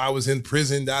fat while I was in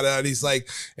prison. And he's like,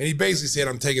 and he basically said,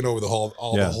 I'm taking over the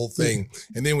whole thing.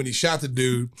 And then when he shot the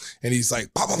dude and he's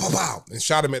like, pow, pow, pow, pow, and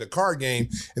shot him at a card game.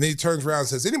 And then he turns around and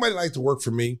says, anybody like to work for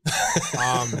me?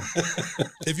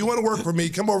 If you want to work for me,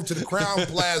 come over to the Crown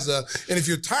Plaza. And if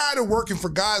you're tired of working for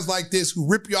guys like this who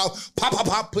rip you off, pop, pop,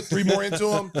 pop, put 3 more into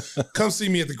them, come see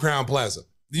me at the Crown Plaza.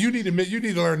 You need to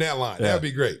learn that line. Yeah. That'd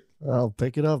be great. I'll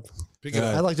pick it up.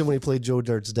 I liked it when he played Joe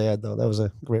Dirt's dad, though. That was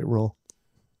a great role.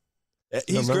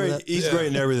 He's great. That? He's great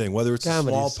in everything, whether it's a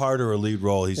small part or a lead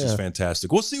role. He's just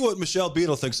fantastic. We'll see what Michelle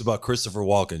Beadle thinks about Christopher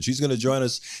Walken. She's going to join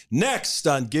us next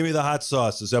on Give Me the Hot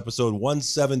Sauce. This episode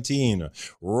 117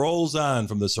 rolls on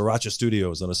from the Sriracha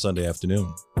Studios on a Sunday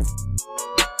afternoon.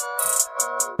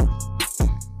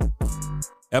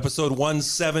 Episode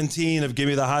 117 of Give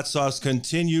Me the Hot Sauce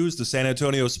continues. The San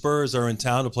Antonio Spurs are in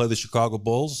town to play the Chicago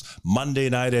Bulls Monday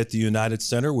night at the United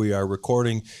Center. We are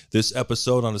recording this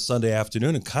episode on a Sunday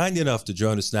afternoon, and kind enough to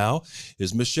join us now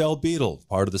is Michelle Beadle,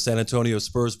 part of the San Antonio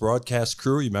Spurs broadcast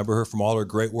crew. You remember her from all her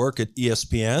great work at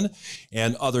ESPN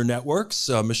and other networks.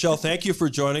 Michelle, thank you for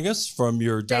joining us from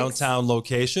your downtown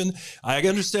location. I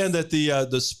understand that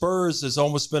the Spurs has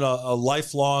almost been a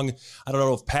lifelong, I don't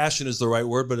know if passion is the right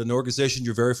word, but an organization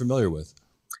you're very familiar with.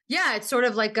 Yeah, it's sort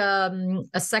of like a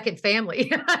second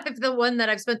family. The one that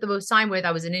I've spent the most time with.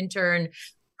 I was an intern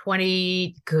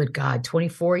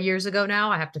 24 years ago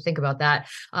now. I have to think about that.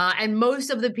 And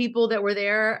most of the people that were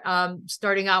there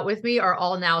starting out with me are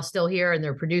all now still here, and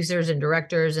they're producers and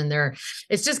directors, and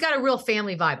it's just got a real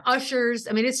family vibe. Ushers.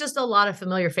 I mean, it's just a lot of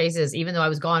familiar faces, even though I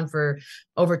was gone for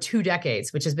over 2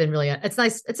 decades, which has been really, it's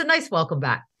nice. It's a nice welcome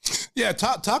back. Yeah,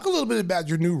 talk a little bit about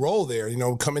your new role there.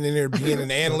 Coming in there, being an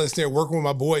analyst there, working with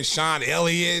my boys Sean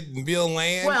Elliott and Bill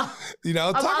Land. Well,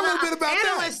 talk a little bit about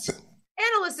that.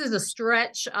 Analyst is a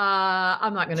stretch.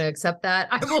 I'm not going to accept that.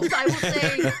 I will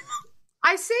say,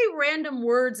 I say random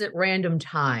words at random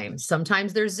times.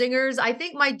 Sometimes there's zingers. I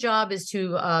think my job is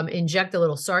to inject a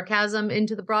little sarcasm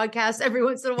into the broadcast every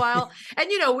once in a while. And,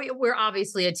 we're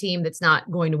obviously a team that's not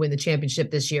going to win the championship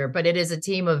this year, but it is a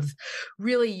team of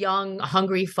really young,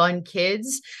 hungry, fun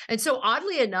kids. And so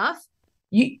oddly enough,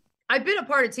 I've been a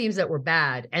part of teams that were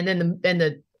bad, and then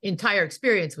the entire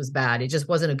experience was bad. It just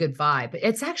wasn't a good vibe. But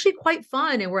it's actually quite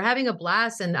fun, and we're having a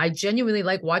blast, and I genuinely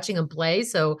like watching them play.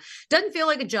 So it doesn't feel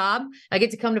like a job. I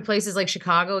get to come to places like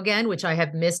Chicago again, which I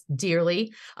have missed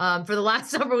dearly for the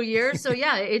last several years. So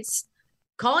yeah, it's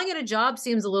calling it a job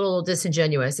seems a little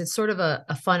disingenuous. It's sort of a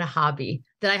fun hobby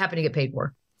that I happen to get paid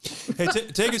for. Hey,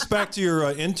 take us back to your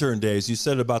intern days. You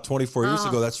said about 24 years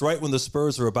ago. That's right when the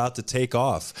Spurs were about to take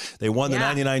off. They won the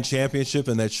 99 championship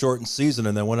in that shortened season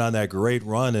and then went on that great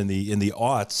run in the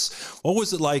aughts. What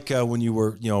was it like when you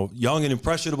were young and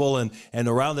impressionable and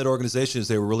around that organization as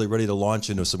they were really ready to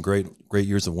launch into some great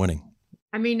years of winning?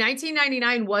 I mean,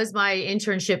 1999 was my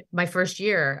internship, my first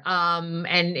year.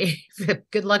 And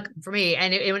good luck for me.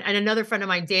 And another friend of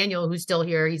mine, Daniel, who's still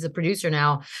here, he's a producer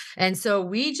now. And so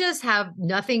we just have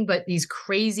nothing but these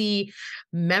crazy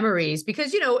memories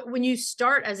because, when you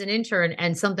start as an intern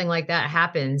and something like that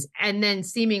happens, and then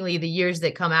seemingly the years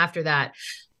that come after that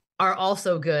are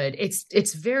also good.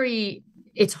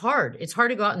 It's hard. It's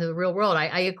hard to go out into the real world.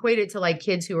 I equate it to like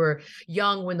kids who were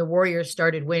young when the Warriors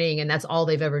started winning and that's all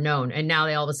they've ever known. And now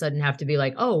they all of a sudden have to be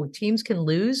like, oh, teams can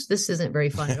lose. This isn't very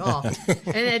fun at all.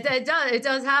 And it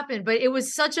does happen, but it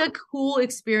was such a cool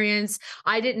experience.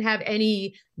 I didn't have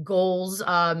any goals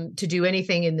to do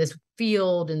anything in this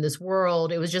field, in this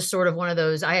world. It was just sort of one of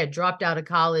those, I had dropped out of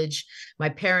college. My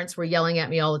parents were yelling at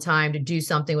me all the time to do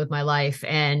something with my life.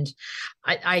 And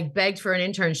I begged for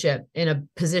an internship in a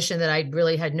position that I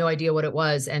really had no idea what it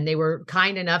was. And they were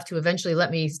kind enough to eventually let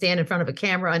me stand in front of a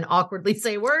camera and awkwardly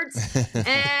say words.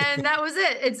 And that was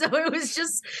it. And so it was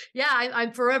just,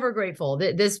 I'm forever grateful.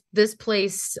 This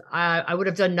place, I would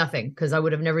have done nothing because I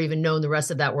would have never even known the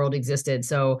rest of that world existed.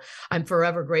 So I'm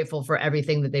forever grateful for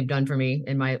everything that they've done for me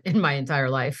in my entire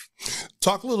life.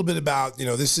 Talk a little bit about,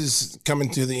 this is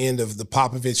coming to the end of the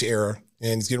Popovich era.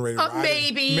 And he's getting ready to ride.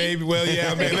 Maybe. Well,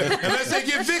 yeah, maybe. Unless they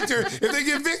get Victor. If they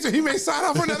get Victor, he may sign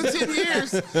off for another 10 years.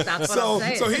 That's what I'm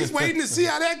saying. So he's waiting to see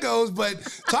how that goes. But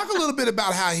talk a little bit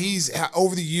about how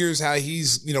over the years, how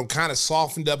he's, kind of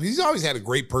softened up. He's always had a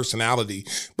great personality.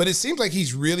 But it seems like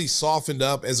he's really softened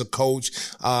up as a coach.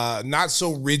 Not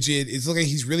so rigid. It's like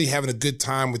he's really having a good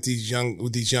time with these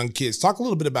young kids. Talk a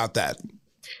little bit about that.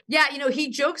 Yeah, he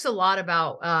jokes a lot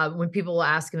about when people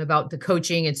ask him about the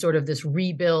coaching and sort of this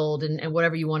rebuild and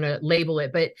whatever you want to label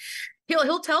it. But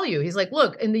he'll tell you, he's like,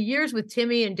 look, in the years with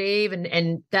Timmy and Dave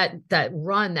and that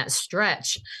run, that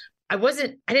stretch, I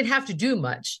didn't have to do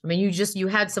much. I mean, you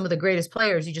had some of the greatest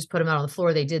players. You just put them out on the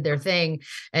floor. They did their thing.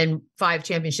 And 5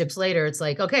 championships later, it's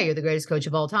like, okay, you're the greatest coach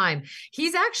of all time.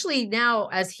 He's actually now,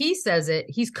 as he says it,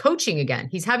 he's coaching again.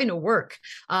 He's having to work.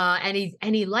 And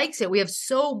he likes it. We have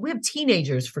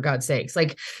teenagers, for God's sakes.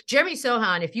 Like Jeremy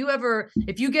Sohan, if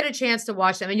you get a chance to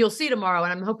watch them, and you'll see tomorrow,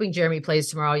 and I'm hoping Jeremy plays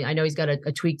tomorrow. I know he's got a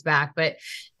tweaked back, but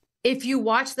if you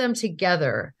watch them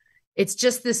together, it's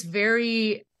just this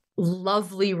very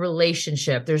lovely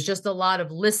relationship. There's just a lot of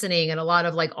listening and a lot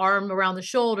of like arm around the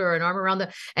shoulder and arm around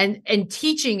and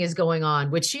teaching is going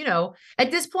on, which,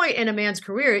 at this point in a man's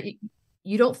career,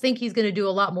 you don't think he's going to do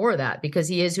a lot more of that because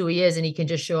he is who he is and he can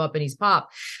just show up and he's Pop.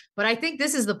 But I think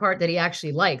this is the part that he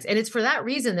actually likes. And it's for that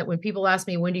reason that when people ask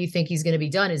me, when do you think he's going to be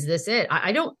done? Is this it?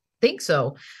 I don't think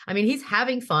so. I mean, he's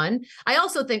having fun. I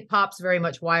also think Pop's very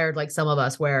much wired like some of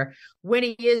us, where when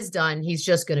he is done, he's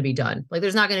just going to be done. Like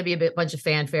there's not going to be a bunch of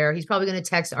fanfare. He's probably going to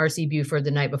text RC Buford the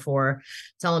night before,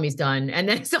 tell him he's done. And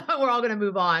then so we're all going to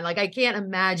move on. Like I can't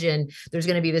imagine there's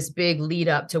going to be this big lead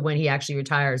up to when he actually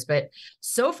retires. But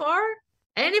so far,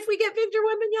 and if we get Victor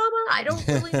Wembanyama, I don't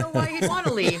really know why he'd want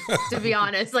to leave, to be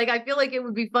honest. Like, I feel like it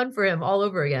would be fun for him all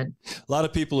over again. A lot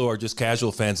of people who are just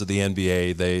casual fans of the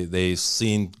NBA, they've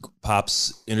seen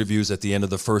Pop's interviews at the end of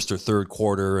the first or third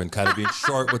quarter and kind of being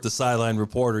short with the sideline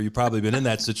reporter. You've probably been in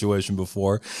that situation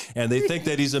before. And they think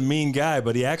that he's a mean guy,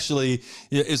 but he actually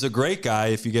is a great guy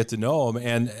if you get to know him.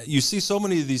 And you see so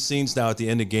many of these scenes now at the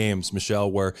end of games, Michelle,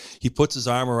 where he puts his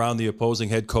arm around the opposing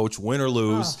head coach, win or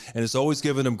lose, and is always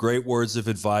giving him great words of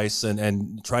advice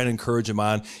and trying to encourage him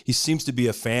on. He seems to be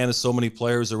a fan of so many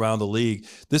players around the league.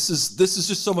 This is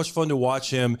just so much fun to watch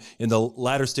him in the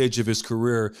latter stage of his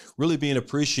career, really being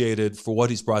appreciated for what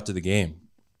he's brought to the game.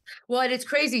 Well, and it's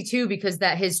crazy too, because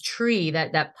that his tree,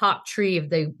 that Pop tree, if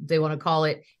they want to call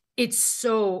it, it's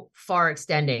so far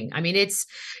extending. I mean, it's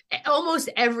almost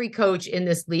every coach in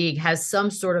this league has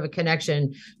some sort of a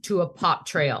connection to a pop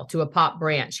trail, to a pop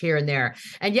branch here and there.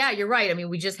 And yeah, you're right. I mean,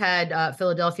 we just had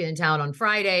Philadelphia in town on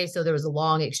Friday. So there was a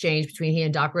long exchange between he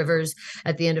and Doc Rivers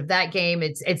at the end of that game.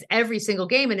 It's every single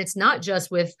game. And it's not just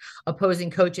with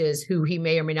opposing coaches who he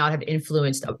may or may not have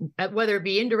influenced, whether it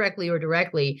be indirectly or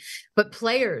directly, but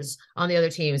players on the other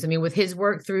teams. I mean, with his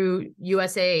work through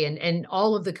USA and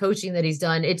all of the coaching that he's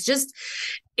done,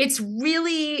 it's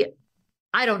really,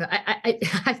 I don't know.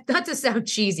 I not to sound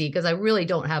cheesy, because I really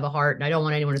don't have a heart and I don't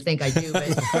want anyone to think I do, but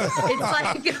it's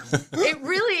like, it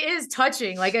really is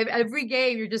touching. Like every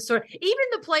game, you're just sort of, even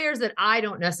the players that I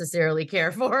don't necessarily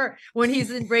care for, when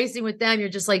he's embracing with them, you're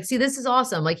just like, see, this is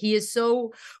awesome. Like, he is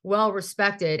so well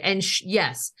respected. And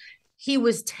yes, he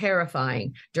was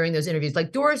terrifying during those interviews.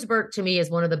 Like, Doris Burke to me is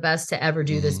one of the best to ever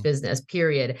do this business,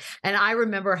 period. And I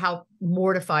remember how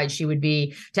mortified she would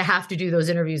be to have to do those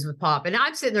interviews with Pop. And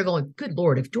I'm sitting there going, good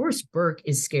Lord, if Doris Burke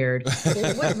is scared, what's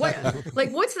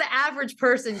the average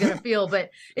person going to feel?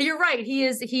 But you're right. He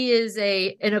is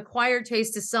an acquired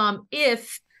taste to some,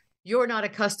 if you're not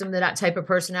accustomed to that type of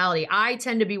personality. I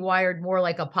tend to be wired more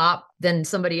like a Pop than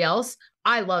somebody else.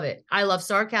 I love it. I love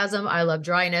sarcasm. I love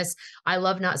dryness. I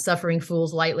love not suffering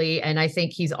fools lightly. And I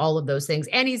think he's all of those things.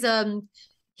 And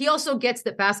he also gets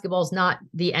that basketball is not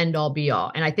the end all be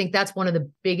all. And I think that's one of the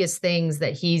biggest things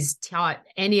that he's taught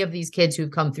any of these kids who've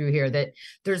come through here, that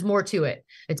there's more to it.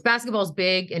 Basketball's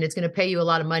big and it's going to pay you a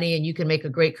lot of money and you can make a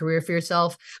great career for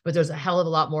yourself, but there's a hell of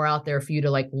a lot more out there for you to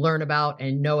like learn about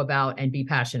and know about and be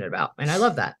passionate about. And I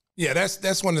love that. Yeah,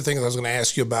 that's one of the things I was going to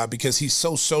ask you about, because he's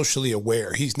so socially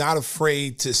aware. He's not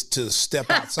afraid to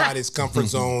step outside his comfort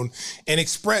zone and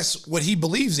express what he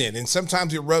believes in. And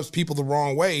sometimes it rubs people the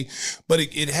wrong way, but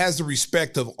it has the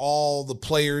respect of all the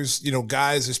players,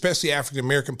 guys, especially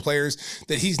African-American players,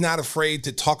 that he's not afraid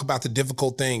to talk about the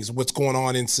difficult things, what's going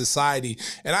on in society.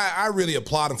 And I really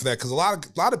applaud him for that, because a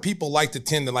lot of people like to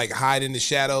tend to like hide in the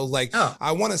shadows. Like,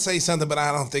 I want to say something, but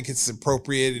I don't think it's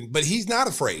appropriate. But he's not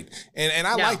afraid. And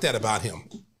I like that about him.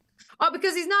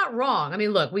 Because he's not wrong. I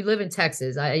mean, look, we live in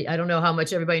Texas. I don't know how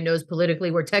much everybody knows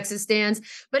politically where Texas stands,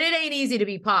 but it ain't easy to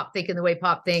be Pop thinking the way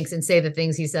Pop thinks and say the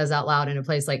things he says out loud in a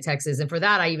place like Texas. And for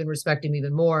that, I even respect him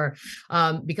even more,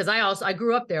 because I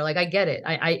grew up there. Like, I get it.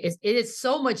 It is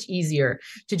so much easier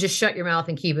to just shut your mouth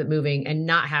and keep it moving and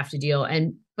not have to deal.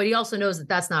 But he also knows that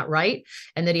that's not right,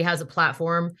 and that he has a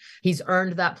platform. He's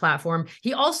earned that platform.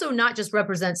 He also not just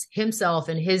represents himself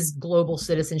and his global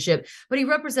citizenship, but he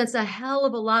represents a hell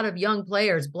of a lot of young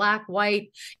players, Black,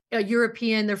 white,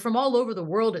 European. They're from all over the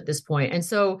world at this point. And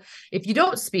so if you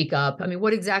don't speak up, I mean,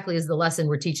 what exactly is the lesson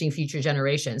we're teaching future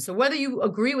generations? So whether you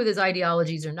agree with his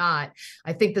ideologies or not,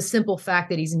 I think the simple fact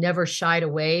that he's never shied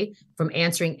away from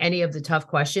answering any of the tough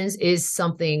questions is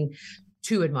something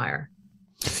to admire.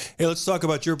 Hey, let's talk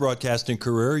about your broadcasting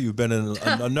career. You've been in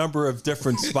a number of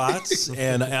different spots,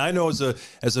 and I know as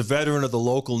a veteran of the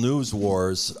local news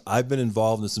wars, I've been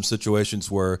involved in some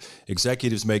situations where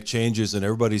executives make changes and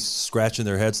everybody's scratching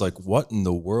their heads like, what in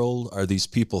the world are these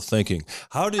people thinking?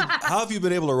 How have you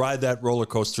been able to ride that roller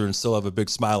coaster and still have a big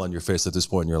smile on your face at this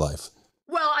point in your life?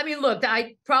 Well, I mean, look,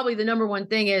 probably the number one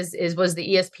thing was the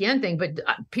ESPN thing, but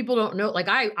people don't know. Like,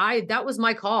 that was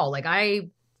my call. Like,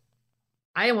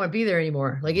 I didn't want to be there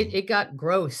anymore. Like, it got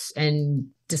gross and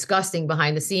disgusting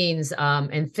behind the scenes.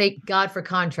 And thank God for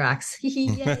contracts.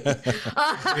 Yay.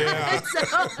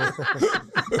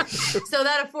 So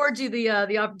that affords you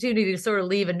the opportunity to sort of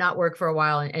leave and not work for a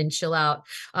while and chill out.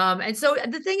 And so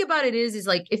the thing about it is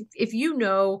like, if you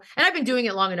know, and I've been doing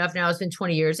it long enough now, it's been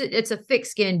 20 years. It's a thick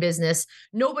skin business.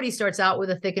 Nobody starts out with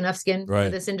a thick enough skin for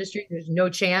this industry. There's no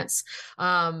chance.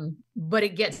 But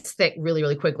it gets thick really,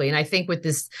 really quickly. And I think with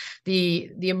the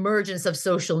emergence of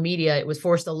social media, it was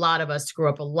forced a lot of us to grow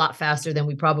up a lot faster than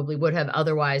we probably would have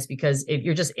otherwise, because if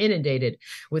you're just inundated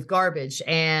with garbage.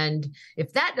 And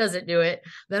if that doesn't do it,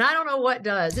 then I don't know what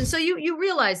does. And so you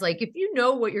realize, like, if you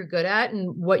know what you're good at and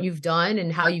what you've done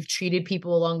and how you've treated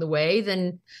people along the way,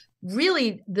 then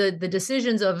really the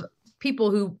decisions of people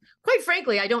who, quite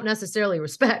frankly, I don't necessarily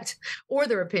respect or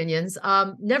their opinions,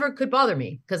 never could bother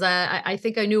me, because I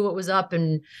think I knew what was up.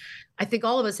 And I think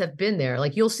all of us have been there.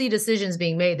 Like, you'll see decisions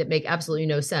being made that make absolutely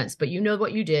no sense, but you know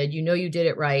what you did. You know you did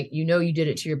it right. You know you did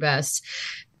it to your best.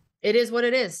 It is what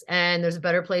it is. And there's a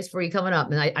better place for you coming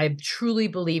up. And I truly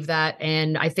believe that.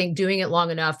 And I think doing it long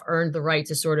enough earned the right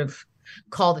to sort of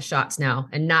call the shots now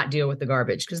and not deal with the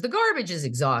garbage, because the garbage is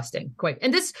exhausting.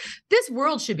 And this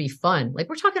world should be fun. Like,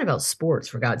 we're talking about sports,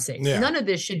 for God's sake. Yeah. None of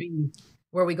this should be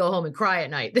where we go home and cry at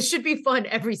night. This should be fun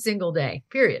every single day,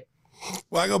 period.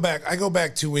 Well, I go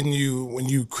back to when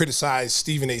you criticized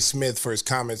Stephen A. Smith for his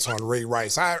comments on Ray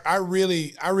Rice. I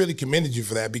really commended you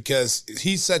for that, because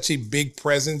he's such a big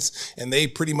presence, and they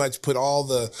pretty much put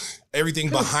everything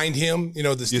behind him,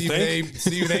 the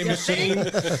Stephen A. machine.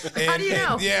 How do you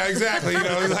know? Yeah, exactly.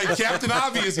 Like Captain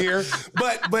Obvious here.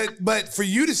 But for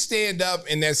you to stand up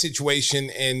in that situation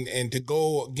and to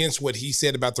go against what he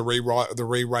said about the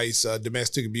Ray Rice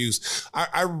domestic abuse,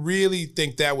 I really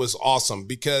think that was awesome,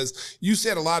 because you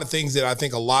said a lot of things that I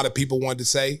think a lot of people wanted to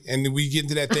say, and we get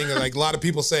into that thing, and like a lot of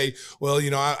people say, well,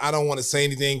 I don't want to say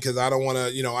anything because I don't want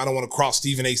to cross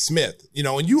Stephen A. Smith, and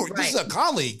this is a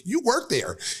colleague, you work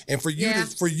there, and for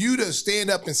you to stand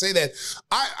up and say that,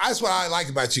 that's what I like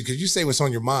about you, because you say what's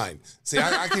on your mind. See,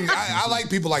 I like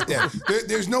people like that.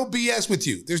 There's no BS with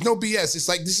you. There's no BS. It's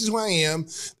like, this is who I am.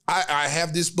 I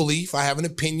have this belief. I have an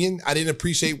opinion. I didn't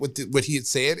appreciate what he had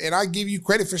said, and I give you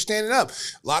credit for standing up.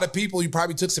 A lot of people, you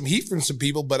probably took some heat from some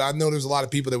people, but I know there's a lot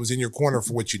of people that was in your corner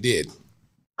for what you did.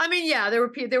 I mean, yeah, there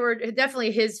were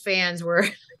definitely, his fans were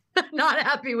not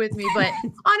happy with me, but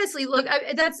honestly, look,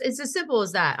 it's as simple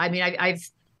as that. I mean,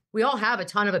 we all have a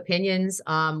ton of opinions.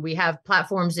 We have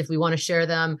platforms if we want to share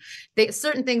them.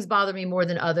 Certain things bother me more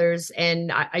than others,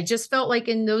 and I just felt like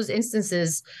in those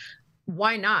instances,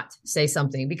 why not say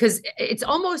something? Because it's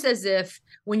almost as if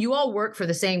when you all work for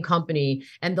the same company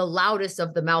and the loudest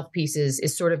of the mouthpieces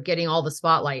is sort of getting all the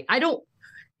spotlight.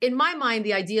 In my mind,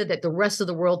 the idea that the rest of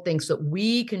the world thinks that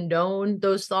we condone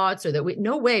those thoughts, or that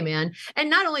no way, man. And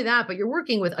not only that, but you're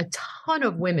working with a ton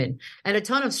of women and a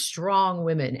ton of strong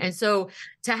women. And so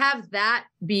to have that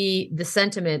be the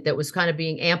sentiment that was kind of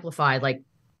being amplified, like,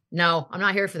 no, I'm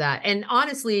not here for that. And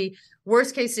honestly,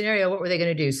 worst case scenario, what were they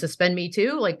going to do? Suspend me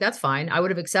too? Like, that's fine. I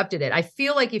would have accepted it. I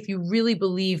feel like if you really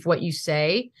believe what you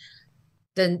say,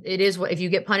 then it is what, if you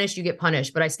get punished, you get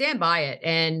punished. But I stand by it.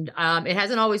 And it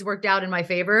hasn't always worked out in my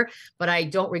favor, but I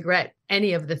don't regret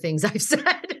any of the things I've said.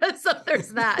 So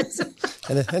there's that.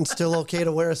 And still okay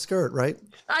to wear a skirt, right?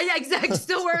 Yeah, exactly.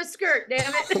 Still wear a skirt,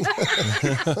 damn it.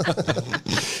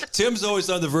 Tim's always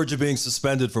on the verge of being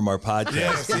suspended from our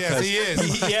podcast. Yes, he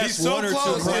is. He asks one or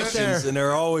two questions, and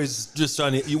they're always just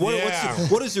on it.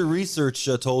 What has your research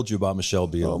told you about Michelle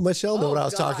Beal? Well, Michelle knew what I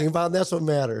was talking about, and that's what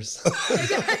matters.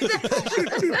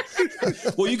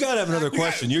 Well, you got to have another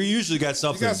question. You usually got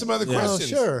something. You got some other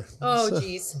questions. Oh, sure. Oh,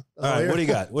 geez. All right, what do you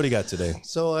got? What do you got today?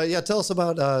 So, tell us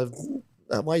about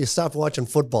why you stopped watching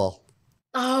football.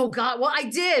 Oh, God. Well, I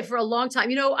did for a long time.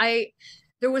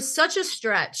 There was such a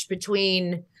stretch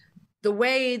between the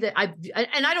way that I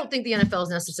don't think the NFL has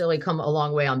necessarily come a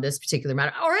long way on this particular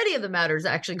matter, or any of the matters,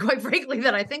 actually, quite frankly,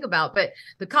 that I think about. But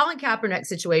the Colin Kaepernick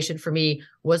situation for me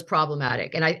was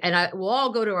problematic. And I will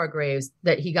all go to our graves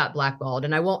that he got blackballed,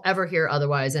 and I won't ever hear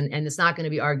otherwise. And it's not going to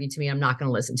be argued to me. I'm not going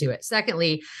to listen to it.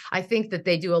 Secondly, I think that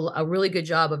they do a really good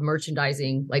job of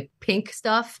merchandising like pink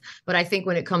stuff. But I think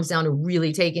when it comes down to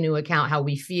really taking into account how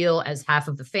we feel as half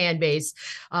of the fan base,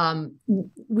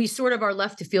 we sort of are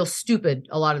left to feel stupid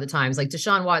a lot of the times, like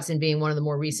Deshaun Watson being one of the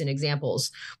more recent examples.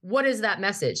 What is that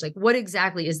message? Like, what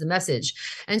exactly is the message?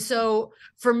 And so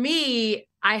for me,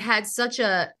 I had such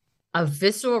a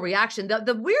visceral reaction.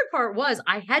 The weird part was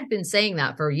I had been saying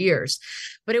that for years,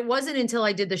 but it wasn't until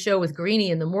I did the show with Greeny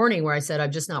in the morning where I said,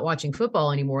 I'm just not watching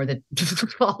football anymore, that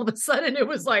all of a sudden it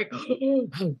was like, oh,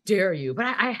 how dare you? But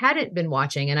I hadn't been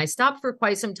watching, and I stopped for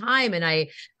quite some time. And I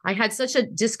had such a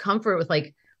discomfort with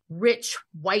like rich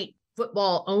white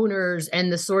football owners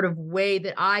and the sort of way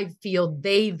that I feel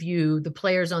they view the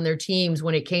players on their teams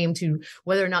when it came to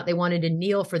whether or not they wanted to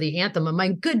kneel for the anthem. I'm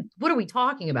like, good, what are we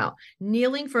talking about?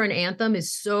 Kneeling for an anthem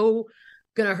is so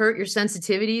going to hurt your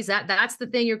sensitivities. That's the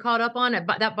thing you're caught up on.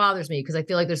 That bothers me because I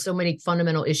feel like there's so many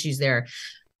fundamental issues there.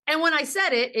 And when I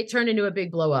said it, it turned into a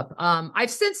big blow up.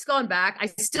 I've since gone back. I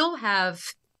still have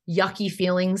yucky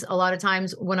feelings a lot of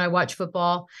times when I watch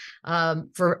football,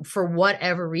 for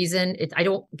whatever reason. I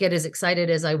don't get as excited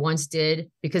as I once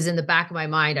did, because in the back of my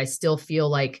mind, I still feel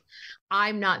like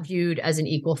I'm not viewed as an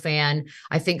equal fan.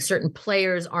 I think certain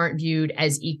players aren't viewed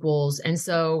as equals. And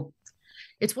so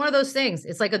it's one of those things.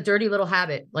 It's like a dirty little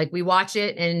habit. Like, we watch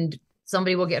it and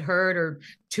somebody will get hurt, or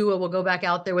Tua will go back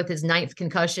out there with his 9th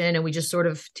concussion, and we just sort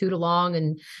of toot along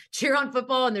and cheer on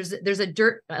football. And there's a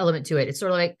dirt element to it. It's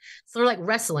sort of like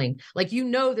wrestling. Like,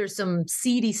 there's some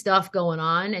seedy stuff going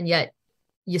on, and yet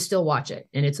you still watch it.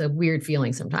 And it's a weird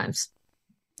feeling sometimes.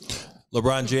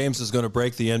 LeBron James is going to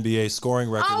break the NBA scoring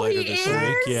record later this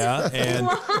week. Yeah, and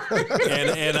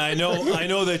I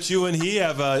know that you and he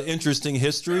have an interesting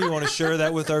history. You want to share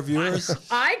that with our viewers?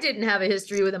 I didn't have a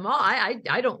history with him all.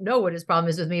 I don't know what his problem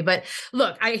is with me, but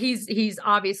look, he's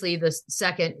obviously the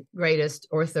second greatest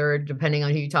or third, depending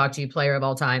on who you talk to, player of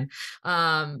all time.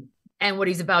 And what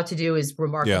he's about to do is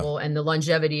remarkable, and the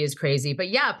longevity is crazy. But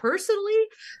yeah, personally,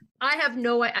 I have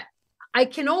I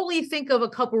can only think of a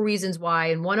couple reasons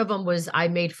why. And one of them was I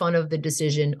made fun of the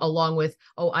decision along with,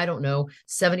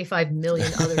 75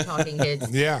 million other talking heads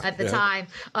at the time.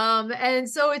 And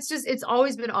so it's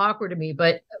always been awkward to me,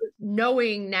 but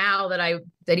knowing now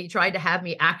that he tried to have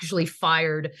me actually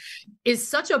fired is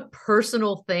such a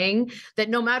personal thing that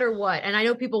no matter what, and I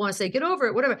know people want to say, get over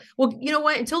it, whatever. Well, you know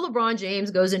what? Until LeBron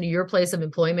James goes into your place of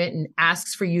employment and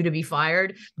asks for you to be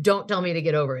fired, don't tell me to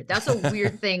get over it. That's a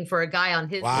weird thing for a guy on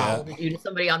his level to do to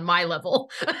somebody on my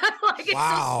level. Like, it's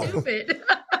so stupid.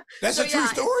 That's a true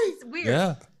story. It's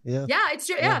weird. Yeah, it's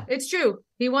true. Yeah, it's true.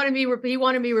 He wanted me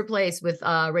replaced with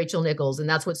Rachel Nichols, and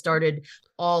that's what started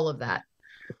all of that.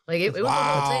 Like it was a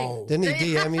whole thing. Didn't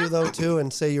he DM you though too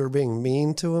and say you were being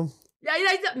mean to him? Yeah,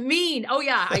 mean. Oh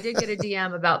yeah, I did get a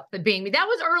DM about being mean. That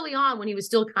was early on when he was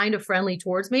still kind of friendly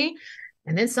towards me,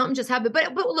 and then something just happened.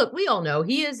 But look, we all know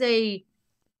he is and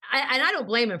I don't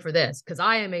blame him for this because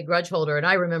I am a grudge holder and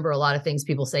I remember a lot of things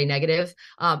people say negative.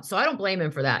 So I don't blame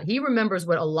him for that. He remembers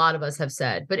what a lot of us have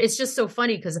said, but it's just so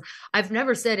funny because I've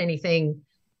never said anything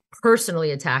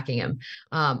personally attacking him.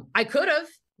 I could have,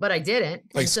 but I didn't.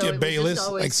 Like Skip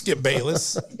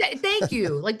Bayless. Thank you.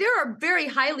 Like there are very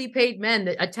highly paid men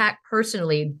that attack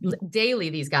personally daily,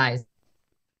 these guys.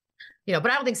 But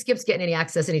I don't think Skip's getting any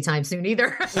access anytime soon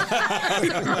either.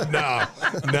 No,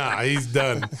 he's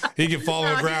done. He can fall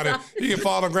on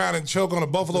the ground and choke on a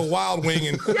Buffalo Wild Wing,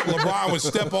 and LeBron would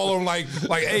step all over like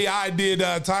AI did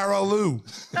Tyrell Lue.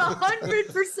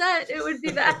 100%, it would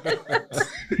be that.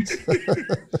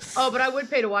 But I would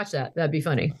pay to watch that. That'd be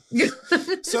funny.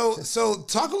 So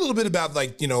talk a little bit about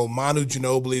Manu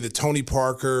Ginobili, the Tony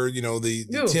Parker,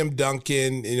 the Tim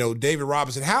Duncan, David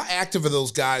Robinson. How active are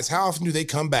those guys? How often do they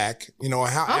come back?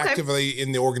 How active are they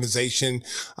in the organization?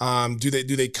 Do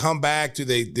they come back? Do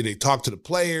they talk to the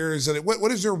players? And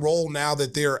what is their role now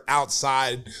that they're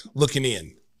outside looking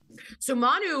in? So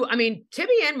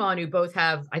Timmy and Manu both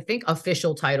have, I think,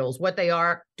 official titles. What they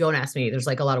are, don't ask me. There's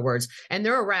like a lot of words, and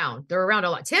they're around. They're around a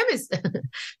lot. Tim is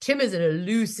an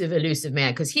elusive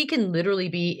man because he can literally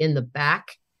be in the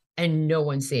back and no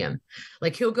one see him.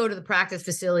 Like he'll go to the practice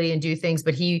facility and do things,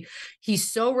 but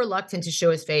he's so reluctant to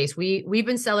show his face. We've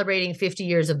been celebrating 50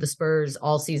 years of the Spurs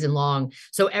all season long.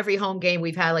 So every home game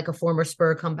we've had like a former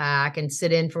Spur come back and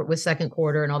sit in with second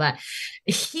quarter and all that.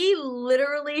 He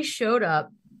literally showed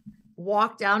up,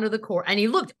 walked down to the court, and he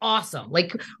looked awesome.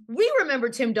 Like we remember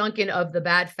Tim Duncan of the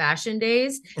bad fashion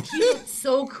days. He looked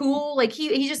so cool. Like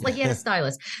he just like he had a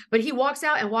stylist, but he walks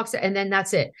out, and then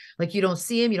that's it. Like you don't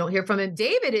see him, you don't hear from him.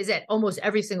 David is at almost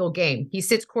every single game. He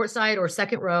sits courtside or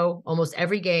second row almost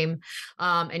every game.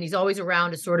 And he's always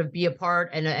around to sort of be a part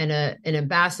and an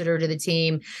ambassador to the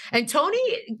team. And Tony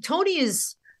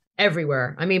is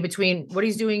everywhere. I mean, between what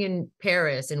he's doing in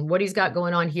Paris and what he's got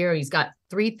going on here, he's got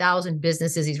 3,000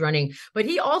 businesses he's running, but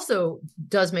he also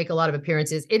does make a lot of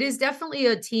appearances. It is definitely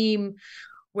a team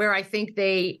where I think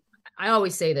I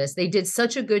always say this, they did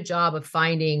such a good job of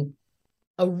finding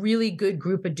a really good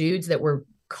group of dudes that were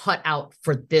cut out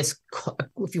for this,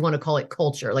 if you want to call it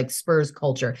culture, like Spurs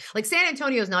culture. Like San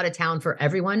Antonio is not a town for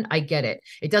everyone. I get it.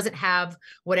 It doesn't have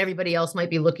what everybody else might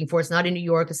be looking for. It's not in New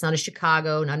York. It's not in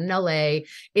Chicago, not in LA.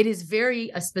 It is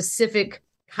very a specific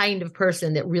kind of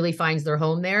person that really finds their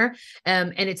home there.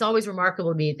 And it's always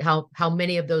remarkable to me how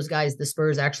many of those guys the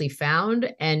Spurs actually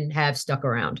found and have stuck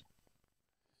around.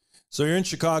 So you're in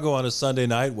Chicago on a Sunday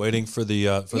night waiting for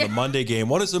the Monday game.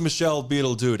 What does a Michelle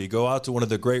Beadle do? Do you go out to one of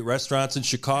the great restaurants in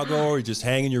Chicago, or you just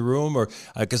hang in your room? Or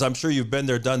because I'm sure you've been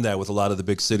there, done that with a lot of the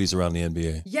big cities around the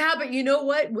NBA. Yeah, but you know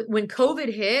what? When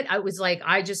COVID hit, I was like,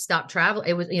 I just stopped traveling.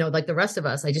 It was, like the rest of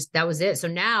us, that was it. So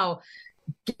now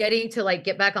getting to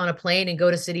get back on a plane and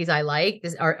go to cities I like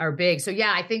are big. So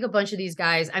yeah, I think a bunch of these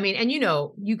guys, I mean, and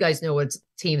you guys know what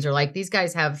teams are like. These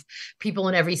guys have people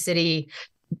in every city.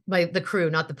 The crew,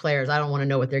 not the players. I don't want to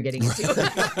know what they're getting into.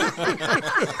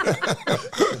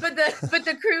 but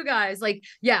the crew guys,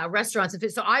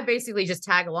 restaurants. So I basically just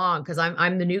tag along because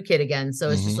I'm the new kid again. So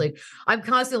it's just like I'm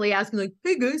constantly asking,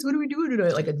 hey guys, what are we doing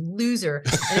tonight? Like a loser.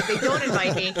 And if they don't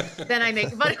invite me, then I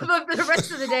make. But for the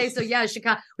rest of the day, so yeah,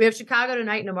 Chicago. We have Chicago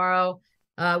tonight and tomorrow.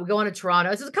 We go on to Toronto.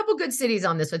 There's a couple good cities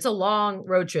on this. It's a long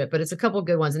road trip, but it's a couple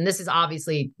good ones. And this is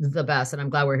obviously the best. And I'm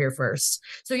glad we're here first.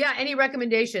 So yeah, any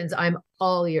recommendations? I'm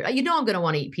all ears. I'm going to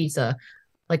want to eat pizza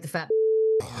like the fat.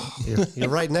 You're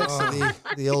right next to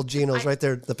the old Geno's right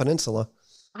there at the peninsula.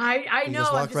 I know.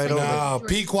 Just walk right over. No,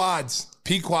 Pequods.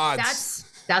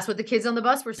 That's what the kids on the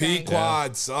bus were saying.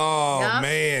 Pequods. Oh,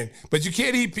 man. But you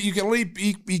can't eat, you can only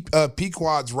eat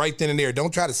Pequods right then and there.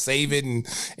 Don't try to save it and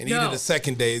eat it the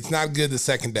second day. It's not good the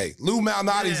second day. Lou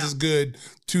Malnati's is good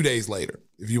 2 days later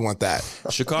if you want that.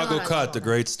 Chicago Cut, the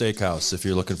great steakhouse, if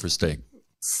you're looking for steak.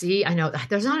 See, I know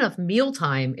there's not enough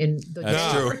mealtime in the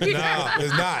That's true. No,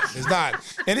 it's not.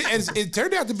 And it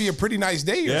turned out to be a pretty nice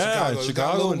day here in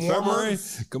Chicago in February.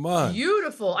 Come on.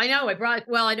 Beautiful. I know.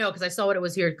 I know because I saw what it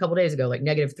was here a couple days ago, like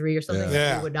 -3 or something.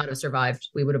 Yeah. We would not have survived.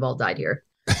 We would have all died here.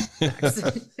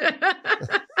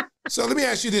 So let me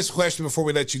ask you this question before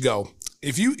we let you go.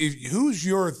 Who's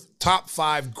your top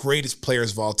 5 greatest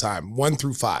players of all time, 1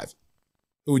 through 5?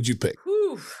 Who would you pick?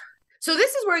 Whew. So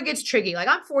this is where it gets tricky. Like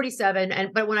I'm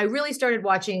 47, but when I really started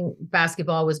watching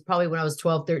basketball was probably when I was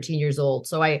 12, 13 years old.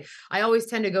 So I always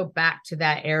tend to go back to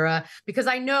that era because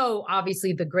I know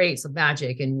obviously the greats of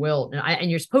Magic and Wilt,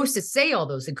 and you're supposed to say all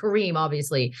those, and Kareem,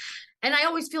 obviously. And I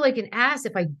always feel like an ass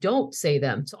if I don't say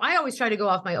them. So I always try to go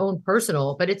off my own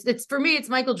personal, but it's for me, it's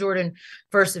Michael Jordan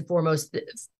first and foremost.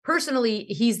 Personally,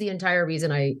 he's the entire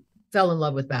reason I fell in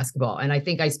love with basketball. And I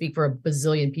think I speak for a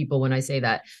bazillion people when I say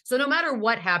that. So no matter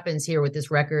what happens here with this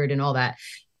record and all that,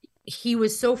 he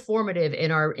was so formative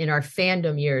in our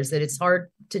fandom years that it's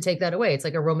hard to take that away. It's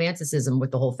like a romanticism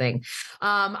with the whole thing.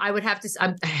 I have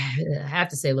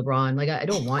to say LeBron. Like I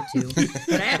don't want to,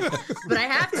 but I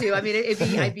have to. I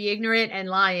mean, I'd be ignorant and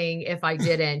lying if I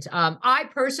didn't.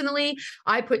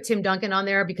 I put Tim Duncan on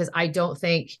there because I don't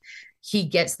think he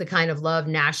gets the kind of love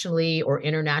nationally or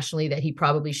internationally that he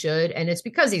probably should. And it's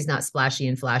because he's not splashy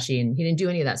and flashy and he didn't do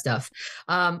any of that stuff.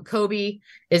 Kobe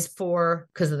is 4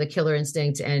 because of the killer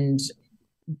instinct. And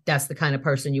that's the kind of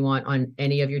person you want on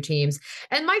any of your teams.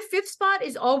 And my 5th spot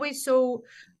is always so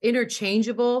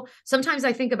interchangeable. Sometimes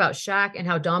I think about Shaq and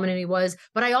how dominant he was,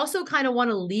 but I also kind of want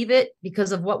to leave it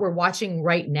because of what we're watching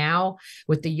right now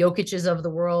with the Jokic's of the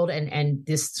world and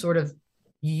this sort of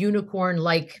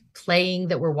unicorn-like playing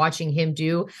that we're watching him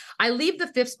do. I leave the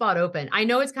 5th spot open. I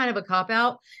know it's kind of a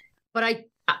cop-out, but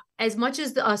as much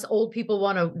as us old people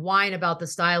want to whine about the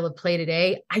style of play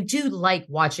today, I do like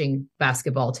watching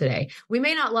basketball today. We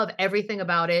may not love everything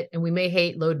about it, and we may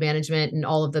hate load management and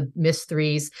all of the missed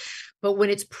threes, but when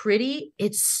it's pretty,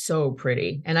 it's so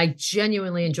pretty. And I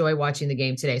genuinely enjoy watching the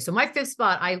game today. So my 5th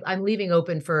spot, I'm leaving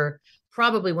open for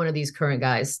probably one of these current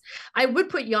guys. I would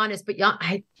put Giannis, but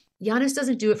Giannis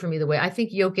doesn't do it for me the way I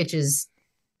think Jokic is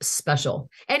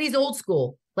special, and he's old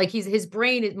school. Like his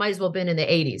brain, might as well have been in the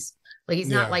 80s. Like he's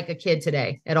not like a kid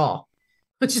today at all,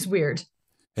 which is weird.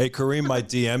 Hey, Kareem might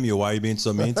DM you. Why are you being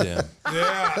so mean to him?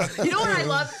 Yeah. You know what I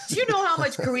love? Do you know how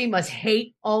much Kareem must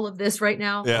hate all of this right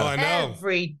now? Yeah. Oh, I know.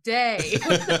 Every day.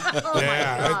 Oh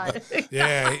my God.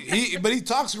 Yeah. But he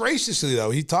talks graciously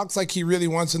though. He talks like he really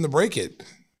wants him to break it.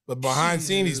 But behind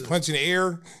scene, he's punching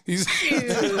air. He's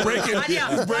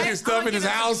breaking stuff in his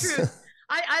house.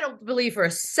 I don't believe for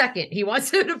a second he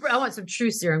wants to. I want some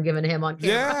truth serum given to him on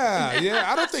camera. Yeah.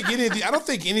 I don't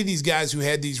think any of these guys who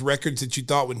had these records that you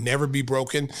thought would never be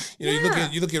broken.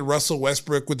 You look at Russell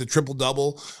Westbrook with the triple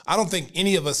double. I don't think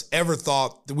any of us ever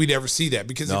thought that we'd ever see that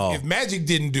because if Magic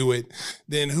didn't do it,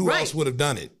 then who else would have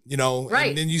done it? Right.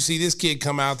 And then you see this kid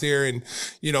come out there and,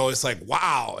 it's like,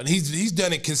 wow. And he's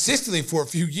done it consistently for a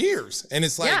few years. And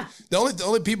it's like the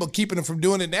only people keeping him from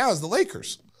doing it now is the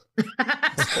Lakers.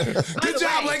 Good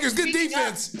job, Lakers. Good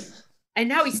defense. And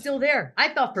now he's still there. I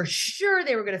thought for sure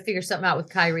they were going to figure something out with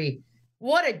Kyrie.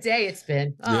 What a day it's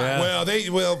been. Oh. Yeah.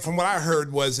 Well, from what I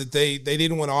heard was that they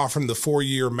didn't want to offer him the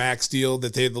 4-year max deal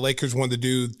that the Lakers wanted to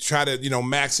do, try to,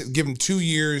 max it, give him 2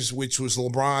 years, which was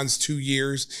LeBron's 2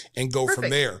 years, and go from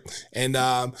there. And,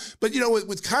 but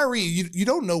with Kyrie, you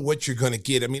don't know what you're going to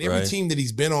get. I mean, every team that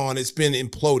he's been on, it's been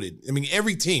imploded. I mean,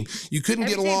 every team, you couldn't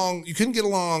get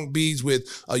along Bees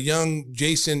with a young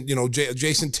Jason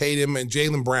Tatum and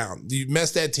Jaylen Brown. You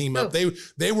messed that team up.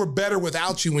 They were better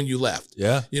without you when you left.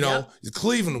 Yeah.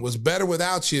 Cleveland was better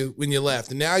without you when you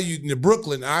left. And now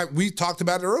Brooklyn, we talked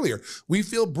about it earlier. We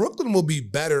feel Brooklyn will be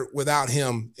better without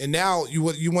him. And now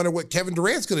you wonder what Kevin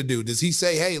Durant's going to do. Does he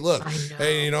say, hey, look,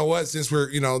 hey, you know what? Since we're,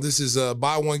 this is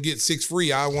buy one, get 6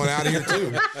 free. I want out of here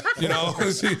too.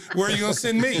 Where are you going to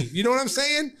send me? You know what I'm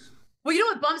saying? Well, you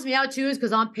know what bums me out too is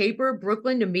because on paper,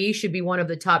 Brooklyn to me should be one of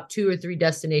the top 2 or 3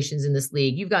 destinations in this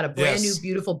league. You've got a brand new,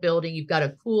 beautiful building. You've got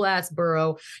a cool ass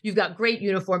borough. You've got great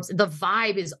uniforms. The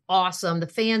vibe is awesome. The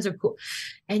fans are cool.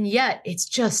 And yet it's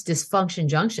just dysfunction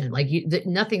junction. Like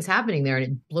nothing's happening there. And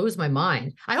it blows my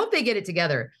mind. I hope they get it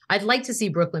together. I'd like to see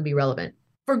Brooklyn be relevant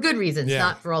for good reasons,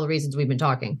 not for all the reasons we've been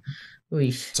talking.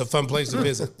 It's a fun place to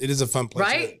visit. It is a fun place.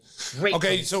 Right? Great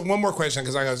okay, place. so one more question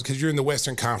because you're in the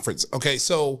Western Conference. Okay,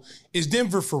 so is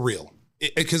Denver for real?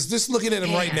 Because just looking at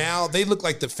them right now, they look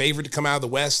like the favorite to come out of the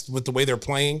West with the way they're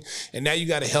playing. And now you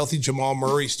got a healthy Jamal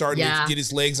Murray starting to get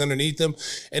his legs underneath them.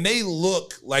 And they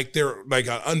look like they're like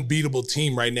an unbeatable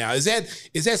team right now. Is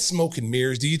that smoke and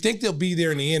mirrors? Do you think they'll be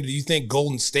there in the end? Or do you think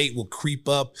Golden State will creep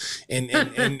up and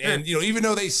you know, even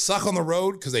though they suck on the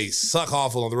road, because they suck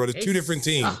awful on the road, it's 2 different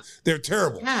teams. They're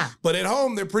terrible. Yeah. But at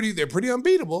home, they're pretty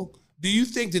unbeatable. Do you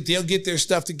think that they'll get their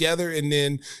stuff together? And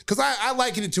then, because I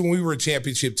liken it to when we were a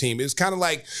championship team. It's kind of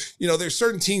like, you know, there's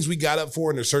certain teams we got up for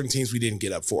and there's certain teams we didn't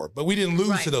get up for. But we didn't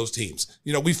lose to those teams.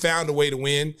 You know, we found a way to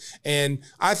win. And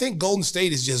I think Golden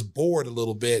State is just bored a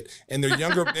little bit. And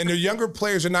their younger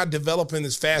players are not developing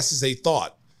as fast as they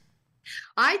thought.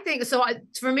 I think so.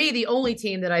 For me, the only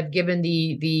team that I've given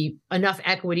the enough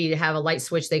equity to have a light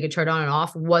switch they could turn on and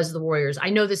off was the Warriors. I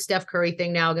know the Steph Curry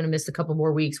thing now, going to miss a couple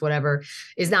more weeks, whatever,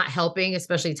 is not helping,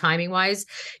 especially timing wise.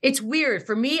 It's weird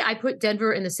for me. I put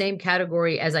Denver in the same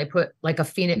category as I put like a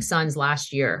Phoenix Suns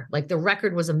last year. Like the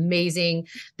record was amazing.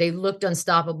 They looked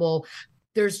unstoppable.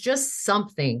 There's just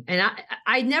something. And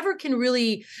I never can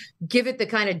really give it the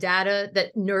kind of data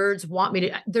that nerds want me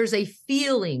to. There's a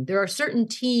feeling. There are certain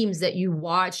teams that you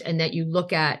watch and that you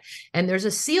look at, and there's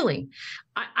a ceiling.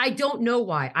 I don't know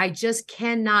why. I just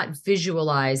cannot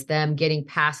visualize them getting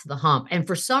past the hump. And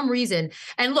for some reason,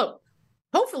 and look,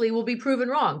 hopefully we'll be proven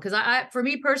wrong. Because for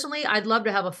me personally, I'd love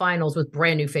to have a finals with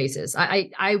brand new faces.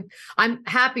 I'm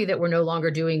happy that we're no longer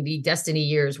doing the Destiny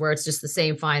years where it's just the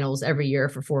same finals every year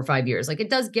for 4 or 5 years. Like it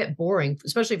does get boring,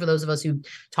 especially for those of us who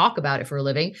talk about it for a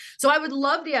living. So I would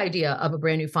love the idea of a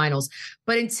brand new finals.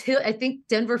 But until I think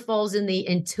Denver falls in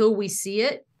until we see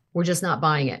it, we're just not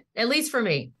buying it, at least for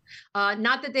me.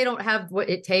 Not that they don't have what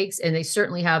it takes, and they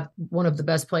certainly have one of the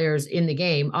best players in the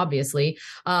game, obviously.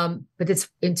 But it's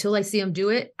until I see them do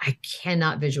it, I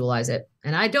cannot visualize it.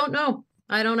 And I don't know.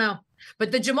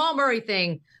 But the Jamal Murray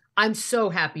thing, I'm so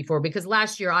happy for, because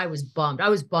last year I was bummed. I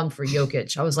was bummed for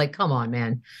Jokic. I was like, come on,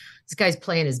 man. This guy's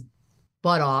playing his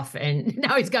butt off, and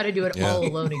now he's got to do it all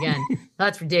alone again.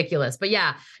 That's ridiculous. But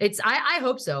yeah, I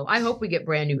hope so. I hope we get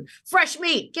brand new fresh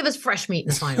meat. Give us fresh meat in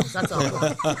the finals. That's all I want.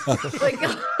 Like,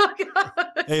 oh God.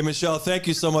 Hey, Michelle, thank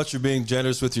you so much for being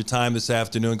generous with your time this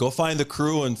afternoon. Go find the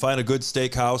crew and find a good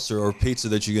steakhouse or pizza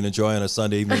that you can enjoy on a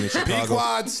Sunday evening in Chicago.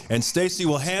 And Stacey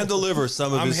will hand deliver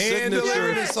some of his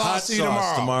signature hot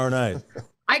sauce tomorrow night.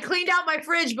 I cleaned out my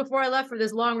fridge before I left for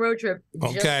this long road trip.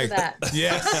 Okay. Just for that.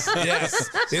 Yes.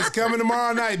 It's coming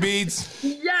tomorrow night, Beats.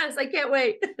 Yes, I can't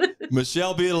wait.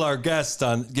 Michelle Beadle, our guest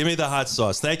on Give Me the Hot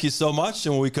Sauce. Thank you so much.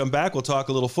 And when we come back, we'll talk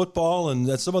a little football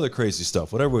and some other crazy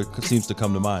stuff. Whatever seems to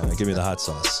come to mind. Give Me the Hot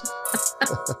Sauce.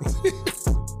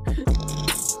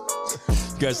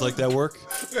 You guys like that work?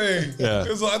 Hey, yeah.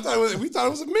 We thought it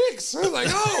was a mix. I was like,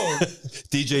 oh.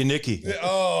 DJ Nicky.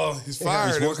 Oh, he's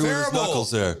fired. He's working with his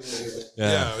knuckles there.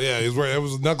 Yeah. He's wearing, that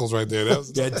was knuckles right there.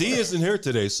 D isn't here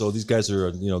today, so these guys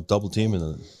are double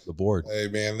teaming the board. Hey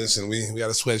man, listen, we got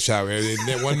a sweatshop here.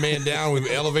 One man down,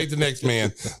 we elevate the next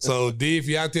man. So D, if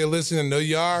you're out there listening, I know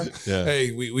you are. Yeah.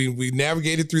 Hey, we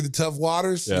navigated through the tough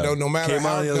waters. Yeah. No matter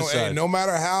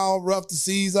how rough the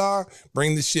seas are,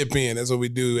 bring the ship in. That's what we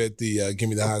do at the Give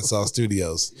Me the Hot Sauce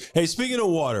Studios. Hey, speaking of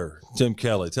water, Tim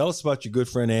Kelly, tell us about your good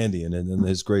friend Andy and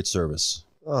his great service.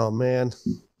 Oh man,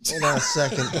 hold on a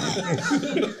second.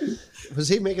 Was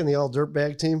he making the all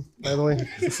dirtbag team, by the way,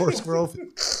 for Forest Grove?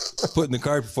 Putting the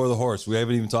cart before the horse. We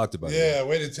haven't even talked about it. Yeah,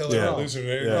 way to tell the revolution.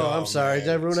 Oh, I'm sorry. Did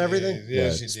I ruin everything?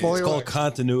 Yeah, she did. It's called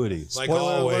continuity. Like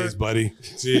always, buddy.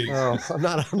 Oh, I'm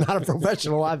not a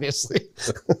professional, obviously.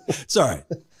 It's all right.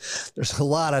 There's a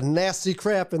lot of nasty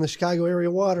crap in the Chicago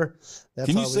area water.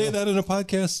 Can you say that in a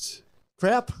podcast?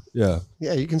 Crap? Yeah.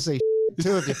 Yeah, you can say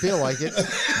too if you feel like it.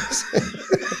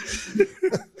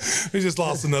 We just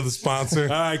lost another sponsor. All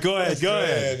right, go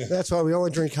ahead. That's why we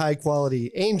only drink high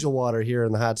quality Angel water here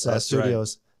in the Hot Sauce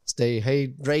Studios. Right. Stay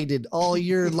hydrated all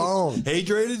year long.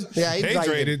 Hydrated? Yeah,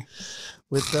 hydrated.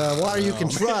 With water you can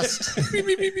trust.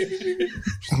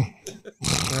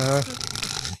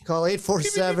 Call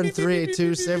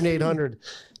 847-382-7800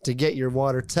 to get your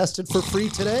water tested for free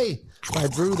today by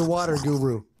Brew the Water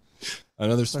Guru.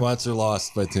 Another sponsor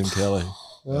lost by Tim Kelly.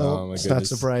 Well, it's not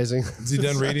surprising. Is he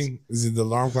done reading? Is it the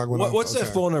alarm clock went off? What's that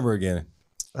phone number again?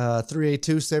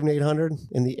 382-7800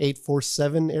 in the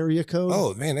 847 area code.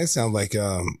 Oh man, that sounds like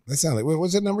what's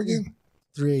that number again?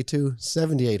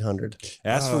 382-7800.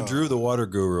 Ask for Drew, the water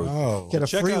guru. Oh, Get a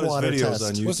Check free out his water videos test.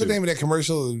 on YouTube. what's the name of that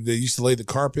commercial that used to lay the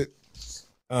carpet?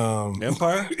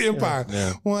 Empire? Empire.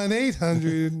 Yeah.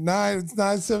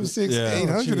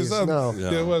 1-800-976-800 or something. No.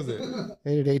 Yeah. Yeah, what was it?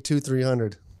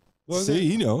 888-2300. See,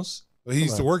 he knows. Well, he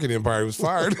used to work at Empire. He was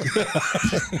fired.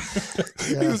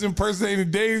 He was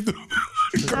impersonating Dave, the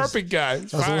carpet guy.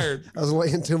 He's fired. I was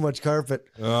laying too much carpet.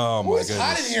 Oh, my It's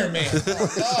hot in here, man. Oh,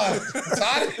 God. It's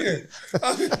hot in here.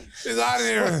 It's hot in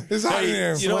here. It's hot in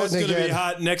here. You know it's going to be again.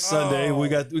 hot next Sunday. We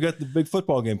got the big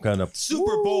football game coming up.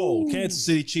 Super Bowl, Kansas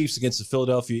City Chiefs against the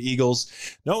Philadelphia Eagles.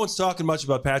 No one's talking much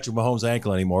about Patrick Mahomes'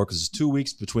 ankle anymore because it's 2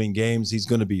 weeks between games. He's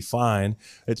going to be fine.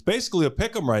 It's basically a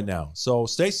pick 'em right now. So,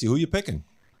 Stacey, who you picking?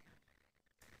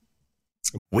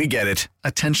 We get it.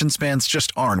 Attention spans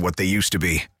just aren't what they used to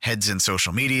be. Heads in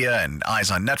social media and eyes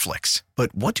on Netflix.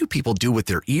 But what do people do with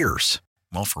their ears?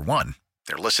 Well, for one,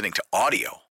 they're listening to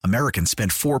audio. Americans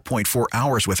spend 4.4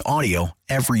 hours with audio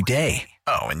every day.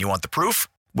 Oh, and you want the proof?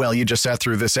 Well, you just sat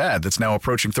through this ad that's now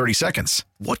approaching 30 seconds.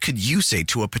 What could you say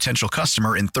to a potential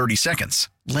customer in 30 seconds?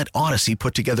 Let Odyssey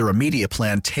put together a media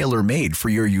plan tailor-made for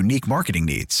your unique marketing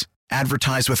needs.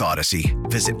 Advertise with Odyssey.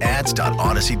 Visit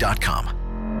ads.odyssey.com.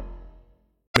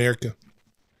 America,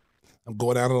 I'm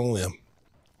going out on a limb.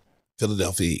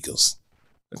 Philadelphia Eagles.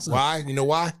 Why? You know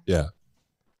why? Yeah.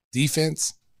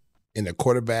 Defense and the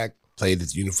quarterback played at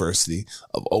the University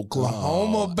of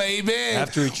Oklahoma, baby.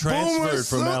 After he transferred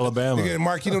from Alabama. Okay,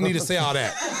 Mark, you don't need to say all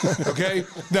that. Okay?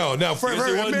 No. Because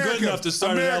he wasn't good enough to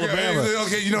start at Alabama.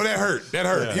 Okay, you know, that hurt.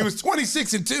 Yeah. He was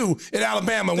 26-2 at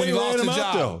Alabama when They he lost ran his him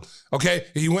out, job. though. Okay?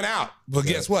 He went out. But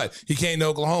guess what? He came to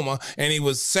Oklahoma, and he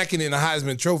was second in the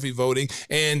Heisman Trophy voting.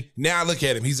 And now look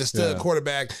at him. He's a stud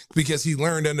quarterback because he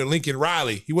learned under Lincoln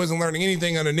Riley. He wasn't learning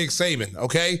anything under Nick Saban,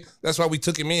 okay? That's why we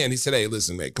took him in. He said, hey,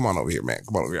 listen, man, come on over here, man.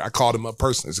 Come on over here. I called him up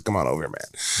personally. I said, come on over here,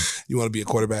 man. You want to be a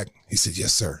quarterback? He said,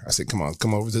 yes, sir. I said, come on,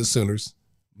 come over to the Sooners.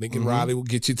 Lincoln Riley will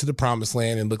get you to the promised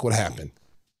land, and look what happened.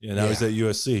 Yeah, now he's at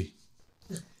USC.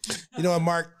 You know what,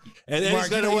 Mark? And Mark,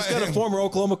 he's got a former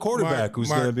Oklahoma quarterback who's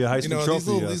going to be a Heisman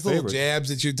Trophy these little favorite. jabs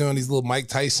that you're doing, these little Mike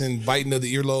Tyson biting of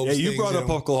the earlobes. Yeah, you things, brought up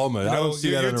Oklahoma. I don't see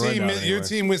that on the team, rundown your anywhere.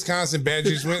 team, Wisconsin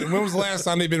Badgers. When was the last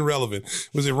time they've been relevant?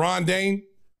 Was it Ron Dane?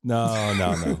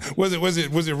 No. Was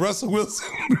it Russell Wilson?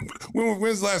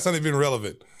 When's the last time they've been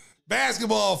relevant?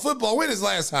 Basketball, football. When is the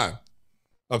last time?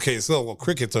 Okay, so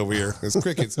crickets over here. It's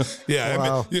crickets. Yeah.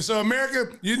 Wow. So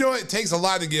America, you know it takes a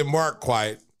lot to get Mark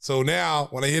quiet. So now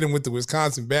when I hit him with the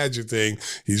Wisconsin Badger thing,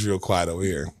 he's real quiet over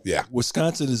here. Yeah.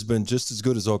 Wisconsin has been just as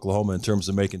good as Oklahoma in terms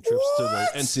of making trips to the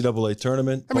NCAA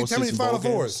tournament. How many postseason Final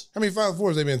bowl Fours? games. How many Final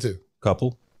Fours they been to?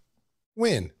 Couple.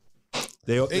 When?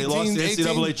 They lost the 18?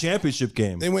 NCAA championship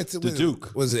game. They went to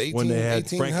Duke. Was it 18? when they had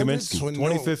Frank 1800s? Kaminsky? When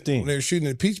 2015. When they were shooting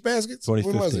the peach baskets?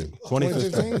 2015. When was it?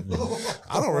 2015?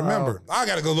 I don't remember. I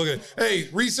got to go look at it. Hey,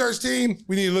 research team,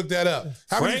 we need to look that up.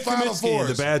 How Frank many Final Kaminsky and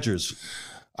Fours? the Badgers.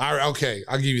 All right, okay,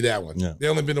 I'll give you that one. Yeah. They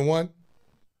only been to one?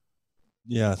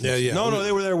 Yeah. I think so. Yeah. No,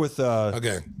 they were there with.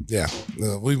 Okay, yeah.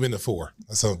 We've been to four.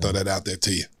 So throw that out there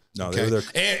to you. No, Okay. they were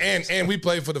there. And we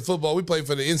played for the football. We played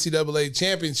for the NCAA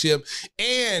championship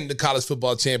and the college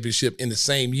football championship in the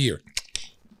same year.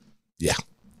 Yeah.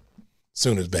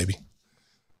 Sooners, baby.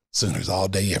 Sooners all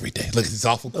day, every day. Look, it's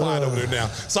awful quiet over there now.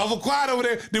 It's awful quiet over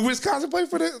there. Did Wisconsin play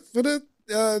for the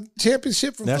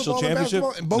championship for National football championship?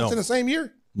 and basketball? And both No. in the same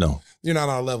year? No. You're not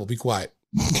on our level. Be quiet.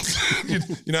 You're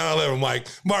not on our level, Mike.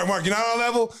 Mark, you're not on our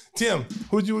level. Tim,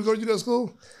 where'd you go to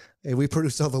school? Hey, we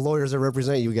produce all the lawyers that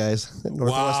represent you guys at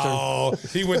Northwestern. Wow,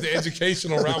 he went the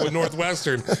educational route with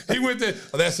Northwestern. He went to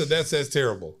that's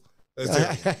terrible. That's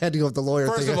terrible. I had to go with the lawyer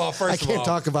First thing. of all, I can't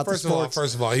talk about the sports.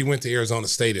 First of all, he went to Arizona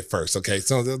State at first. Okay,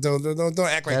 so don't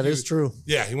act like That you- is true.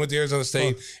 Yeah, he went to Arizona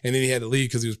State, and then he had to leave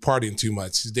because he was partying too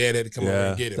much. His dad had to come over Yeah.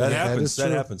 and get him. That Yeah. happens. is That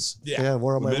true. happens. Yeah,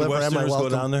 we're on my liver and my Midwesterners go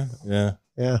welcome. down there. Yeah.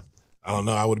 Yeah. I don't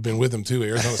know. I would have been with him too.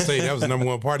 Arizona State, that was the number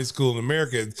one party school in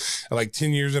America, like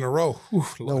 10 years in a row. Whew,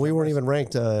 No, we weren't even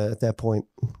ranked at that point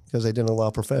because they didn't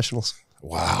allow professionals.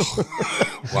 Wow.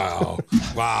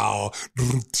 Wow.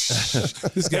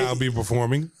 This guy will be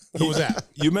performing. Who was that?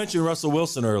 You mentioned Russell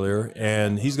Wilson earlier,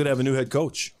 and he's going to have a new head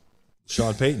coach,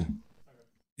 Sean Payton.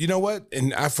 You know what?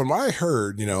 And from what I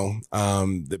heard,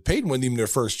 that Peyton wasn't even their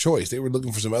first choice. They were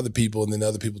looking for some other people, and then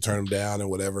other people turned them down and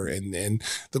whatever.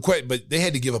 But they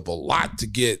had to give up a lot to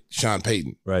get Sean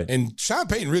Payton. Right. And Sean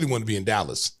Payton really wanted to be in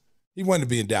Dallas. He wanted to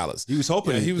be in Dallas. He was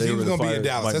hoping he was going to be in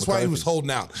Dallas. That's why he was holding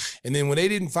out. And then when they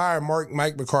didn't fire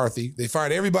Mike McCarthy, they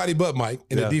fired everybody but Mike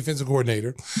and the defensive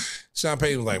coordinator. Sean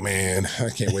Payton was like, man, I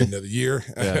can't wait another year.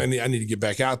 I need to get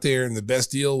back out there. And the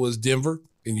best deal was Denver.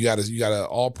 And you got an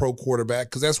all-pro quarterback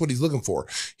because that's what he's looking for.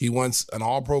 He wants an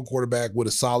all-pro quarterback with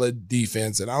a solid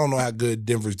defense. And I don't know how good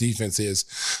Denver's defense is,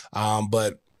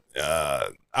 but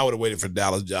I would have waited for the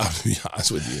Dallas job, to be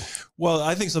honest with you. Well,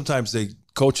 I think sometimes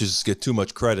coaches get too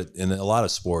much credit in a lot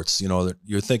of sports. You know,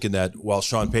 you're thinking that while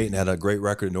Sean Payton had a great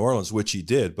record in New Orleans, which he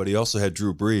did, but he also had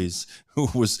Drew Brees, who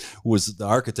was the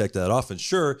architect of that offense.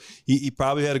 Sure, he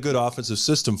probably had a good offensive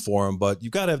system for him, but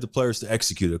you've got to have the players to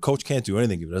execute it. A coach can't do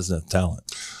anything if he doesn't have talent.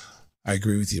 I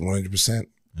agree with you 100%.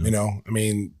 Yeah. You know, I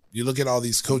mean, you look at all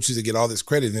these coaches that get all this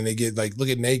credit, and they get look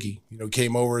at Nagy. You know,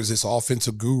 came over as this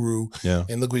offensive guru,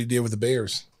 and look what he did with the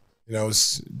Bears. You know,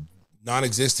 it's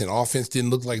non-existent. Offense didn't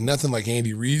look like nothing like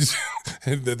Andy Reid's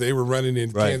that they were running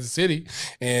in Kansas City.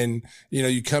 And, you know,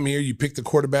 you come here, you pick the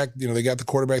quarterback. You know, they got the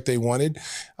quarterback they wanted.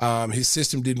 His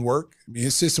system didn't work. I mean,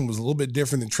 his system was a little bit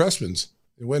different than Trustman's.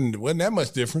 It wasn't that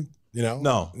much different. You know,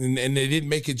 no, and they didn't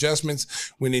make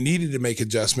adjustments when they needed to make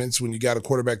adjustments. When you got a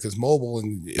quarterback that's mobile,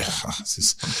 and it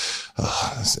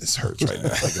hurts right now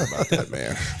thinking about that,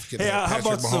 man. Hey,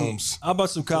 how about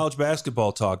some college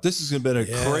basketball talk? This has been a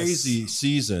crazy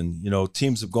season. You know,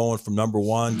 teams have gone from number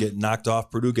one, getting knocked off.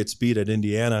 Purdue gets beat at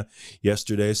Indiana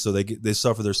yesterday, so they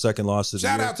suffer their second loss.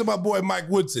 Shout out to my boy Mike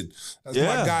Woodson. That's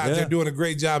my guy. Yeah. They're doing a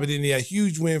great job at Indiana.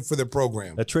 Huge win for their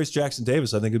program. That Trace Jackson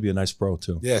Davis, I think, would be a nice pro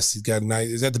too. Yes, he's got a nice.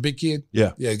 Is that the big kid?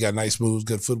 Yeah. He got nice moves,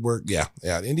 good footwork. Yeah.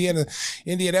 Indiana,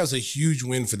 that was a huge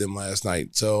win for them last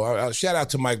night. So I'll shout out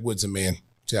to Mike Woodson, man.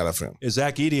 Shout out for him.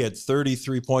 Zach Edey had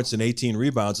 33 points and 18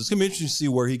 rebounds. It's going to be interesting to see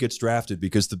where he gets drafted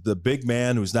because the big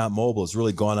man who's not mobile has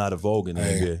really gone out of vogue in the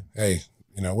NBA. Hey,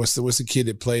 you know, what's the kid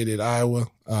that played at Iowa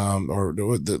or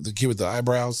the kid with the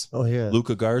eyebrows? Oh, yeah.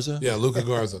 Luka Garza? Yeah, Luka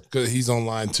Garza. Because he's on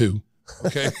line two.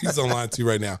 Okay? He's on line two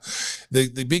right now.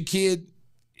 The big kid,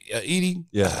 Edey.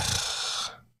 Yeah.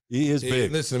 He is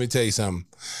big. Listen, let me tell you something.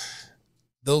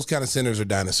 Those kind of centers are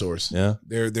dinosaurs. Yeah,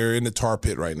 they're in the tar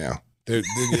pit right now. They're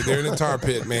in the tar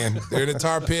pit, man. They're in the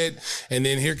tar pit, and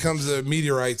then here comes the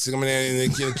meteorites coming in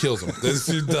and it kills them. This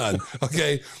is done.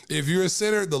 Okay, if you're a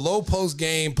center, the low post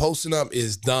game posting up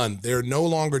is done. They're no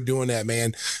longer doing that,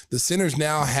 man. The centers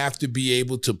now have to be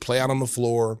able to play out on the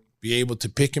floor, be able to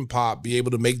pick and pop, be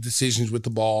able to make decisions with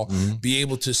the ball, be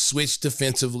able to switch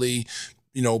defensively.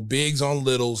 You know, bigs on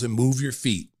littles and move your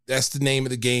feet. That's the name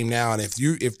of the game now. And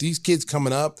if these kids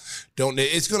coming up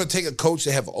it's going to take a coach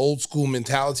to have old school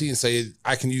mentality and say,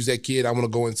 I can use that kid. I want to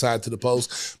go inside to the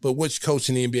post. But which coach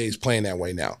in the NBA is playing that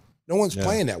way now? No one's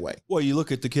playing that way. Well, you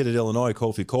look at the kid at Illinois,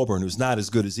 Kofi Cockburn, who's not as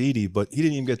good as Edey, but he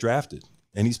didn't even get drafted.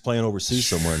 And he's playing overseas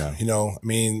somewhere now. You know, I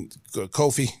mean,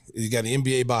 Kofi, he's got an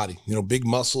NBA body, you know, big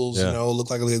muscles, you know, look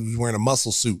like he's wearing a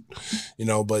muscle suit, you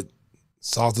know, but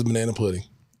soft as banana pudding.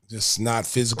 Just not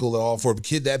physical at all. For a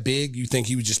kid that big, you think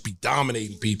he would just be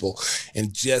dominating people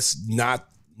and just not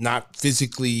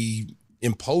physically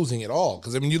imposing at all.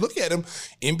 Because, I mean, you look at him,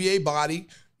 NBA body,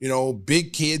 you know,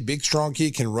 big kid, big, strong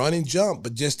kid, can run and jump,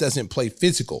 but just doesn't play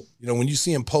physical. You know, when you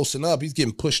see him posting up, he's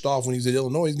getting pushed off when he's at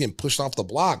Illinois. He's getting pushed off the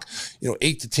block,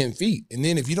 8 to 10 feet. And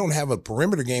then if you don't have a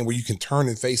perimeter game where you can turn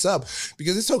and face up,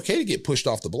 because it's okay to get pushed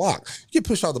off the block. You get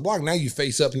pushed off the block, now you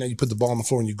face up, and then you put the ball on the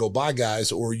floor and you go by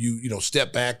guys, or you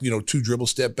step back, 2 dribble,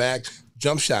 step back,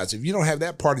 jump shots. If you don't have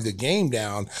that part of the game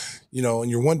down, and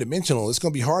you're one-dimensional, it's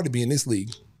going to be hard to be in this league.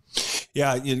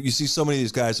 Yeah, you see so many of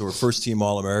these guys that were first-team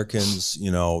All-Americans,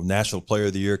 National Player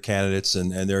of the Year candidates,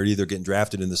 and they're either getting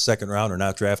drafted in the second round or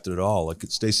not drafted at all. Like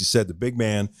Stacey said, the big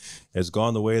man has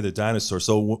gone the way of the dinosaur.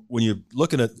 So when you're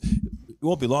looking at – it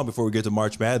won't be long before we get to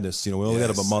March Madness. We only got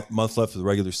about a month left of the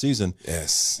regular season.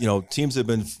 Yes. Teams have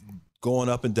been – going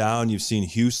up and down. You've seen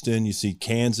Houston, you see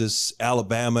Kansas,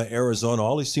 Alabama, Arizona.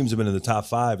 All these teams have been in the top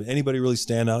 5. Anybody really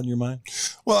stand out in your mind?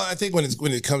 Well, I think when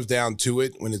it comes down to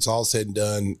it, when it's all said and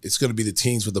done, it's going to be the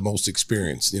teams with the most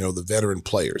experience, the veteran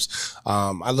players.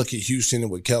 I look at Houston and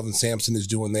what Kelvin Sampson is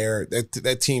doing there.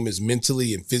 That team is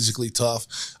mentally and physically tough.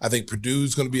 I think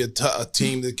Purdue's going to be a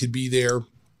team that could be there.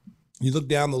 You look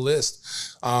down the list.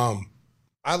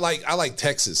 I like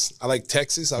Texas. I like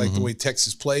the way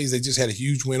Texas plays. They just had a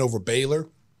huge win over Baylor.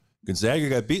 Gonzaga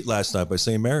got beat last night by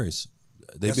St. Mary's.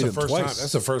 They beat them twice.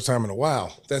 That's the first time in a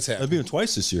while that's happened. They beat them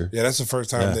twice this year. Yeah, that's the first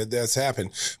time that's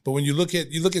happened. But when you look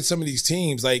at some of these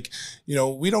teams, like, I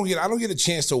don't get a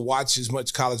chance to watch as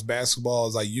much college basketball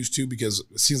as I used to because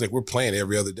it seems like we're playing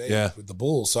every other day with the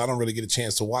Bulls. So I don't really get a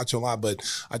chance to watch a lot. But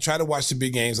I try to watch the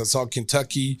big games. I saw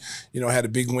Kentucky, had a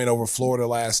big win over Florida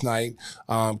last night.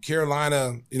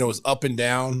 Carolina, was up and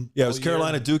down. Yeah, it was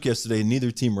Carolina Duke yesterday.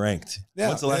 Neither team ranked. Yeah,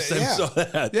 when's the last time you saw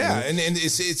that? Yeah, and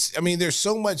it's. I mean, there's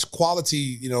so much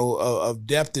quality, of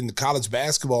depth in college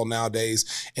basketball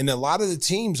nowadays, and a lot of the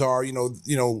teams are,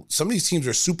 some of these teams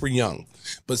are super young,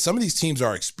 but some of these teams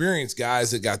are experienced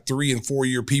guys that got 3 and 4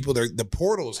 year people. The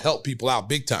portals help people out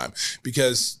big time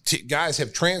because guys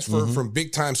have transferred from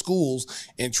big time schools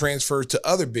and transferred to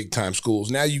other big time schools.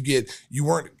 Now you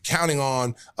weren't counting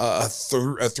on a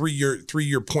 3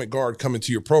 year point guard coming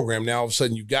to your program. Now all of a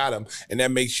sudden you got him, and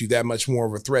that makes you that much more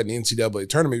of a threat in the NCAA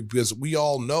tournament because we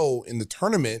all know in the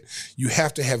tournament you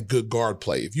have to have good guard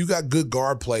play. If you got good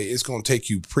guard play, it's going to take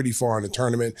you pretty far in the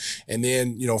tournament. And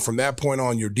then, from that point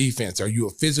on, your defense. Are you a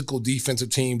physical defensive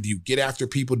team? Do you get after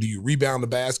people? Do you rebound the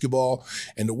basketball?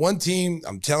 And the one team,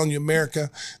 I'm telling you, America,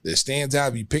 that stands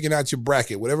out, if you're picking out your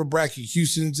bracket, whatever bracket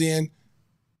Houston's in,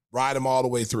 ride them all the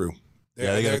way through.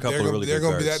 They got a couple of really good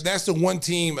guards. That's the one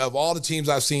team of all the teams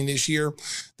I've seen this year.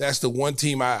 That's the one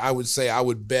team I would say I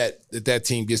would bet that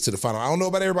team gets to the final. I don't know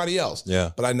about everybody else,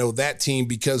 but I know that team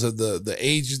because of the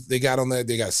age they got on that.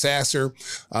 They got Sasser.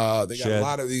 They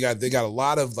got a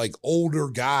lot of like older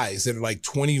guys that are like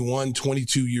 21,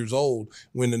 22 years old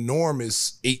when the norm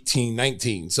is 18,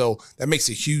 19. So that makes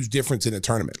a huge difference in the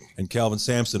tournament. And Calvin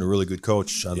Sampson, a really good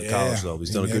coach on the college level. He's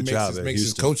done a good job. Makes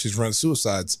his coaches run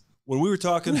suicides. When we were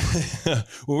talking, in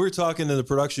the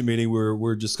production meeting, we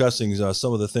were discussing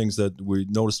some of the things that we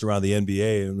noticed around the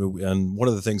NBA, and one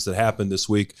of the things that happened this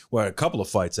week, well, a couple of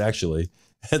fights actually,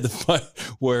 had the fight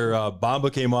where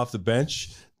Bamba came off the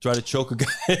bench, tried to choke a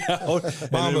guy out,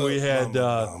 and then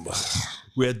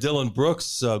we had Dylan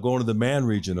Brooks going to the man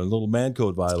region, a little man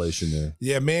code violation there.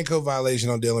 Yeah, man code violation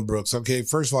on Dylan Brooks. Okay,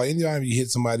 first of all, anytime you hit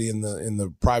somebody in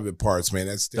the private parts, man,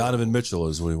 that's still, Donovan Mitchell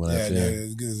is what he went after.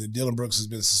 Dylan Brooks has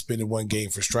been suspended 1 game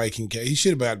for striking. He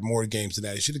should have got more games than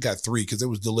that. He should have got 3 because it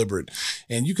was deliberate,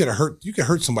 and you could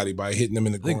hurt somebody by hitting them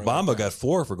in the groin. I think Bamba got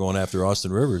 4 for going after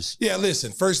Austin Rivers. Yeah,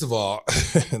 listen. First of all,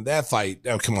 that fight.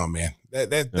 Oh, come on, man.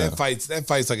 That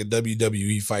fight's like a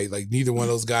WWE fight. Like neither one of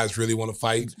those guys really want to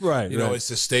fight. Right.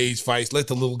 It's a stage fight. Let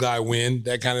the little guy win,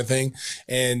 that kind of thing.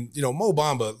 And Mo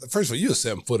Bamba, first of all, you're a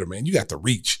 7-footer, man. You got the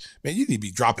reach. Man, you need to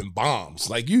be dropping bombs.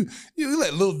 Like you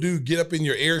let little dude get up in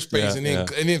your airspace and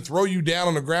then throw you down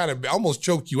on the ground and almost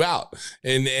choke you out.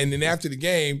 And then after the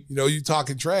game, you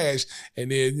talking trash.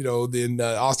 And then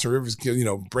Austin Rivers,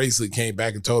 basically came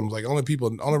back and told him like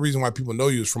only reason why people know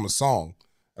you is from a song.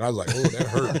 And I was like, oh, that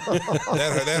hurt.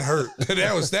 that hurt.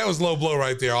 That was low blow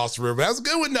right there, Austin Rivers. That's a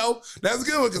good one, though. That's a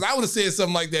good one because I would have said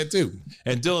something like that, too.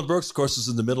 And Dylan Brooks, of course, is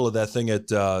in the middle of that thing at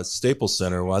Staples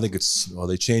Center. Well, I think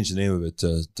they changed the name of it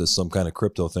to some kind of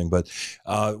crypto thing. But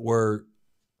where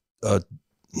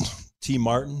T.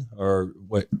 Martin, or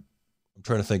wait, I'm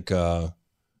trying to think.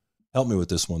 Help me with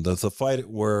this one. The fight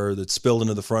where it spilled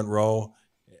into the front row.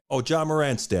 Oh, John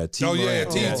Morant's dad. T.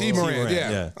 Morant. Morant.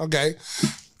 Yeah. Okay.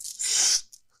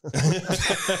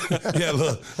 Yeah,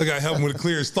 look, I gotta help him with the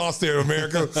clearest thoughts there,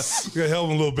 America. We gotta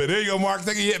help him a little bit. There you go, Mark.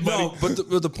 Take a hit, buddy. No,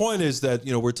 but the point is that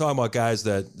we're talking about guys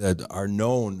that are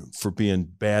known for being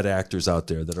bad actors out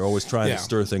there that are always trying to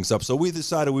stir things up. So we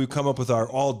decided we'd come up with our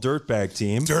all dirtbag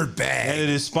team. Dirtbag, and it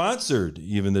is sponsored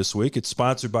even this week. It's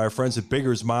sponsored by our friends at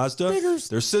Biggers Mazda.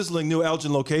 Their sizzling new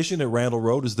Elgin location at Randall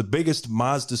Road is the biggest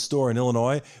Mazda store in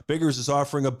Illinois. Biggers is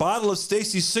offering a bottle of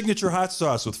Stacy's signature hot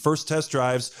sauce with first test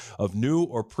drives of new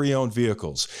or pre-owned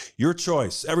vehicles. Your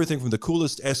choice. Everything from the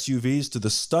coolest SUVs to the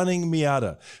stunning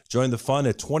Miata. Join the fun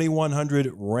at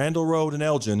 2100 Randall Road in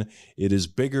Elgin. It is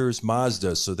Biggers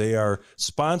Mazda. So they are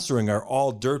sponsoring our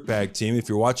all dirtbag team. If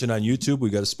you're watching on YouTube, we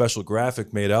got a special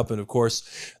graphic made up. And of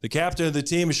course, the captain of the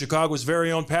team is Chicago's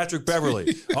very own Patrick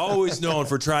Beverly. Always known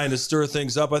for trying to stir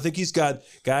things up. I think he's got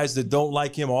guys that don't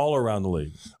like him all around the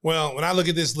league. Well, when I look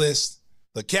at this list,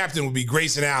 the captain would be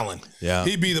Grayson Allen. Yeah.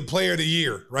 He'd be the player of the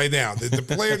year right now. The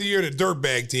player of the year of the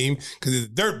dirtbag team because it's a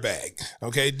dirtbag.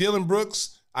 Okay, Dylan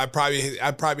Brooks, I'd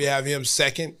probably have him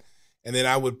second. And then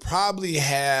I would probably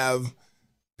have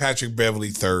Patrick Beverly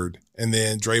third. And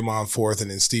then Draymond fourth, and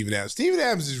then Steven Adams. Steven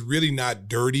Adams is really not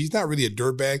dirty. He's not really a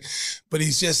dirtbag, but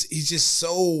he's just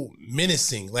so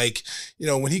menacing. Like,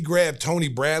 when he grabbed Tony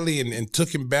Bradley and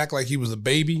took him back like he was a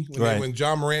baby when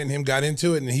John Morant and him got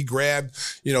into it, and he grabbed,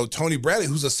 Tony Bradley,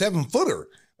 who's a 7-footer.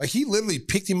 Like he literally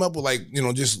picked him up with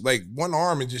just like one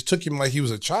arm and just took him like he was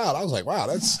a child. I was like, wow,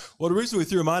 that's. Well, the reason we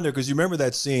threw him on there, because you remember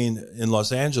that scene in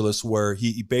Los Angeles where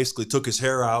he basically took his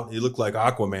hair out. He looked like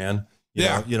Aquaman. He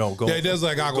does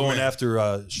like Aquaman. Going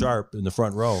after Sharp in the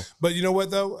front row. But you know what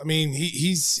though? I mean,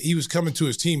 he was coming to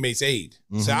his teammates' aid.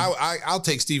 Mm-hmm. So I'll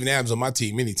take Steven Adams on my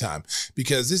team anytime,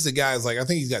 because this is a guy I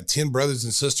think he's got 10 brothers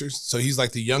and sisters. So he's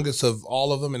like the youngest of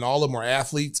all of them, and all of them are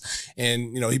athletes.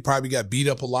 And he probably got beat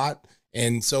up a lot.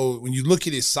 And so when you look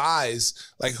at his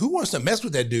size, like who wants to mess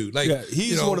with that dude? Like,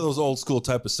 he's one of those old school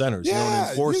type of centers, an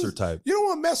enforcer type. You don't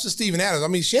want to mess with Steven Adams. I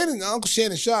mean, Uncle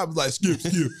Shannon Sharp was like, skip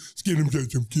him.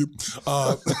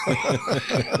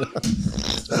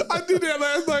 I did that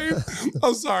last night.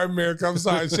 I'm sorry, America. I'm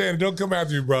sorry, Shannon. Don't come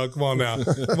after me, bro. Come on now.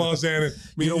 Come on, Shannon.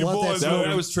 You don't want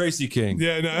that was Tracy King.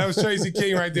 Yeah, no, that was Tracy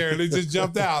King right there. They just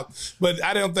jumped out. But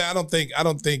I don't think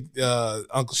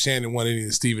Uncle Shannon wanted any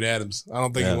of Steven Adams. I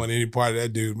don't think he wanted any part of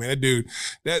that dude, man. That dude,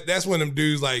 that's one of them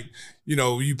dudes like,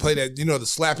 you play that, the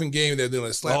slapping game. They're doing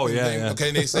a slapping game. Yeah. Okay,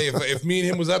 and they say if me and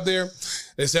him was up there,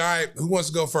 they say, all right, who wants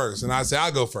to go first? And I say,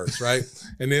 I'll go first, right?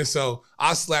 And then so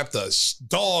I slapped a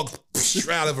dog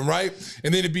out of him, right?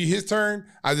 And then it'd be his turn.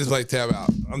 I just like tap out.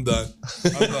 I'm done.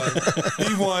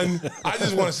 He won. I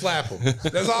just want to slap him.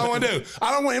 That's all I want to do.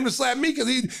 I don't want him to slap me because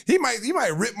he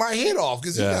might rip my head off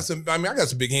because he got some. I mean, I got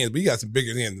some big hands, but he got some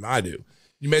bigger hands than I do.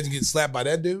 You imagine getting slapped by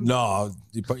that dude? No,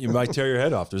 you might tear your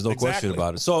head off. There's no question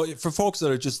about it. So for folks that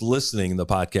are just listening, the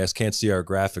podcast can't see our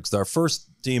graphics. Our first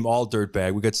team, all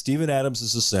dirtbag. We got Steven Adams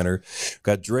as the center.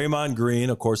 Got Draymond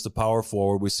Green, of course, the power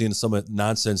forward. We've seen some of the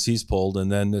nonsense he's pulled.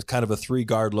 And then it's kind of a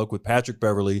 3-guard look with Patrick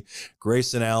Beverly,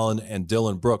 Grayson Allen, and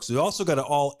Dylan Brooks. We also got an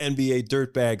all NBA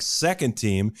dirtbag second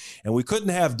team. And we couldn't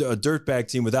have a dirtbag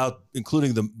team without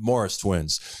including the Morris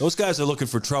twins. Those guys are looking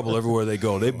for trouble everywhere they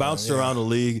go. They bounced around the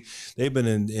league. They've been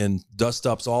in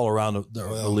dust-ups all around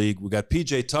the league. We got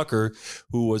PJ Tucker,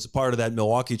 who was a part of that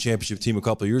Milwaukee championship team a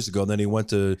couple of years ago. And then he went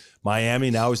to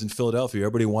Miami. Now he's in Philadelphia.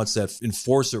 Everybody wants that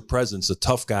enforcer presence, a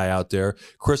tough guy out there.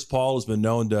 Chris Paul has been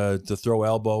known to throw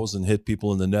elbows and hit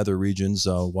people in the nether regions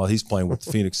while he's playing with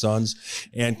the Phoenix Suns.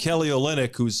 And Kelly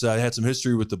Olynyk, who's had some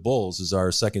history with the Bulls, is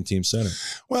our second team center.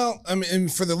 Well, I mean,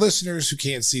 for the listeners who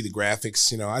can't see the graphics,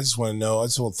 I just want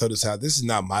to throw this out. This is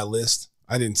not my list.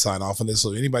 I didn't sign off on this.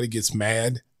 So anybody gets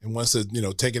mad and wants to,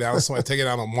 take it out on somebody, take it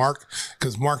out on Mark,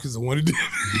 because Mark is the one who did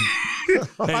it.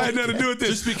 I had nothing to do with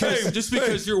this. Just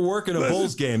because you're working a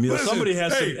Bulls game, somebody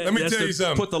has to. Let me tell you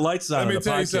something. Put the lights on. Let me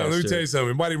tell you something.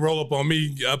 Anybody roll up on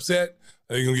me upset,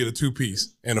 they're gonna get a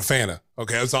 2-piece and a Fanta.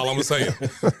 Okay, that's all I'm gonna say.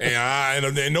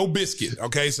 and no biscuit.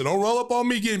 Okay, so don't roll up on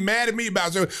me getting mad at me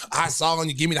about hot sauce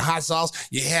and you give me the hot sauce.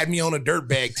 You had me on a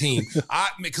dirtbag team.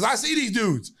 Because I see these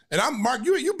dudes. And I'm Mark.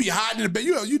 You be hiding in the bed.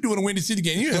 You doing a Windy City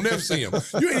game. You'll never see them.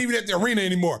 You ain't even at the arena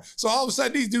anymore. So all of a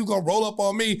sudden, these dudes gonna roll up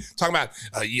on me talking about.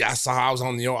 I saw I was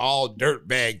on the all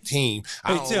dirtbag team.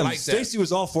 I don't Tim, like that. Stacey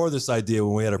was all for this idea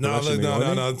when we had a production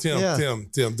meeting. No.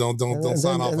 Tim, don't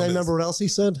sign off. And then remember what else he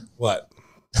said? What?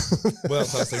 What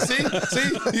else I say?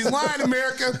 See, he's lying,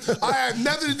 America. I have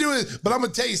nothing to do with it. But I'm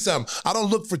gonna tell you something. I don't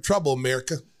look for trouble,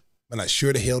 America, and I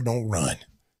sure the hell don't run.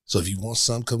 So if you want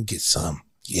some, come get some.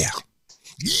 Yeah.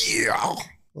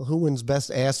 Well, who wins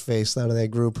best ass face out of that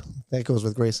group? That goes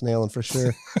with Grayson Allen for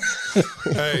sure.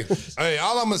 hey,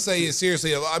 all I'm gonna say is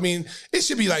seriously. I mean, it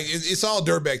should be like it's all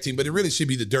dirtbag team, but it really should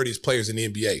be the dirtiest players in the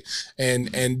NBA.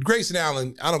 And Grayson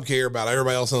Allen, I don't care about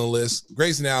everybody else on the list.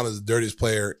 Grayson Allen is the dirtiest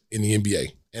player in the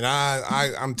NBA. And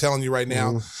I'm telling you right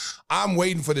now, I'm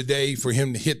waiting for the day for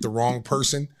him to hit the wrong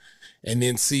person and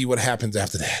then see what happens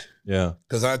after that. Yeah.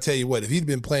 Because I tell you what, if he'd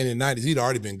been playing in the 90s, he'd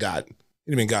already been got.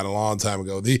 He'd been got a long time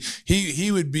ago.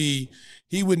 He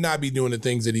would not be doing the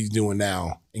things that he's doing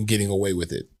now and getting away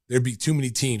with it. There'd be too many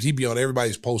teams. He'd be on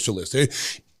everybody's poster list.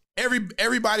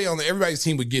 Everybody on everybody's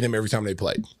team would get him every time they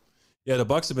played. Yeah, the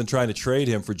Bucks have been trying to trade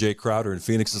him for Jay Crowder, and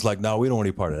Phoenix is like, no, we don't want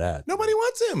any part of that. Nobody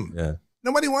wants him. Yeah.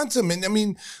 Nobody wants him. And I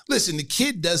mean, listen, the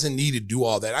kid doesn't need to do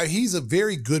all that. He's a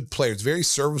very good player. He's a very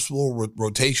serviceable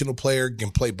rotational player,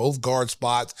 can play both guard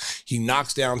spots. He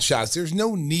knocks down shots. There's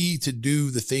no need to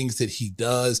do the things that he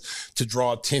does to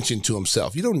draw attention to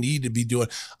himself. You don't need to be doing.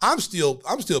 I'm still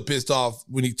pissed off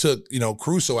when he took,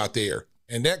 Caruso out there.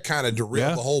 And that kind of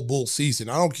derailed the whole Bull season.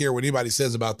 I don't care what anybody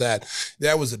says about that.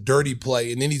 That was a dirty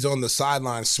play. And then he's on the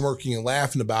sideline smirking and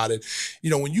laughing about it.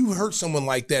 When you hurt someone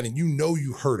like that and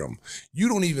you hurt him, you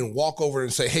don't even walk over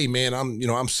and say, hey, man,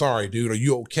 I'm sorry, dude. Are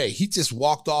you okay? He just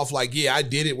walked off like, yeah, I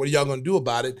did it. What are y'all going to do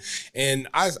about it? And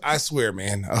I swear,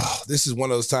 man, this is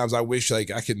one of those times I wish I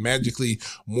could magically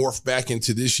morph back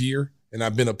into this year and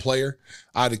I've been a player.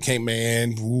 I'd have came,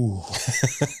 man, ooh.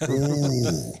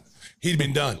 He'd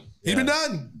been done. He'd been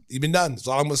done. That's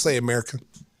all I'm going to say, America.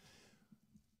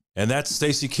 And that's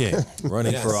Stacey King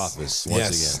running for office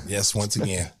once again. Yes, once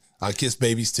again. I kiss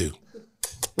babies too.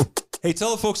 Hey,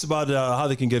 tell the folks about how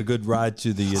they can get a good ride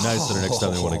to the United Center next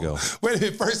time they want to go. Wait a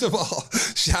minute. First of all,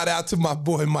 shout out to my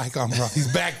boy Mike Omroff.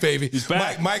 He's back, baby. He's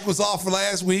back. Mike was off for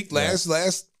last week, last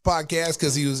podcast,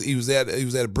 because he was at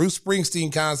a Bruce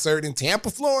Springsteen concert in Tampa,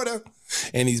 Florida.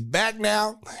 And he's back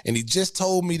now, and he just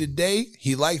told me today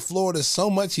he liked Florida so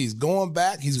much he's going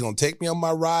back. He's going to take me on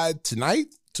my ride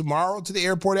tomorrow to the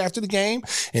airport after the game,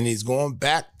 and he's going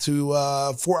back to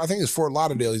Fort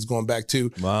Lauderdale. He's going back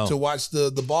to watch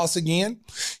the Boss again.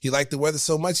 He liked the weather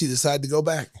so much he decided to go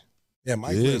back. Yeah,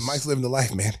 Mike's living the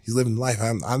life, man. He's living the life.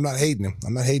 I'm not hating him.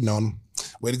 I'm not hating on him.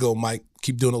 Way to go, Mike.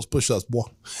 Keep doing those push-ups, boy.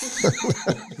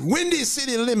 Windy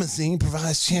City Limousine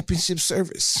provides championship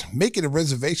service. Making a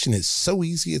reservation is so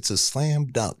easy, it's a slam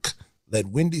dunk. Let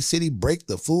Windy City break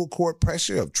the full court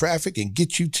pressure of traffic and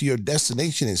get you to your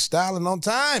destination in style and on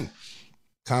time.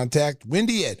 Contact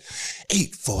Windy at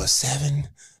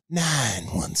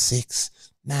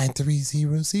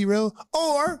 847-916-9300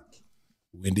 or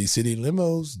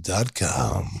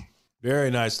WindyCityLimos.com.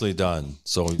 Very nicely done.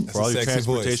 So for all your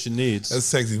transportation needs. That's a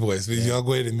sexy voice. Y'all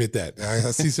go ahead and admit that. I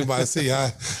see somebody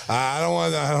I don't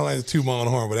like to toot my own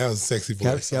horn, but that was a sexy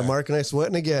voice. Got Mark and I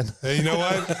sweating again. Hey, you know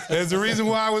what? There's a reason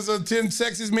why I was a 10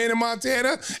 sexiest man in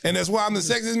Montana, and that's why I'm the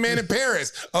sexiest man in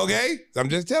Paris. Okay? I'm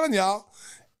just telling y'all.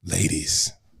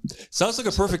 Ladies. Sounds like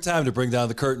a perfect time to bring down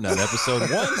the curtain on episode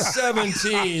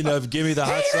 117 of Gimme the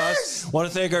Hot Sauce.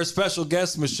 Want to thank our special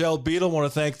guest, Michelle Beadle.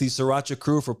 Want to thank the Sriracha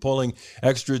crew for pulling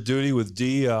extra duty with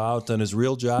D out on his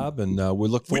real job. And we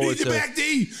look forward to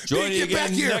joining you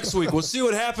again next week. We'll see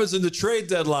what happens in the trade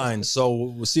deadline. So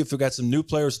we'll see if we've got some new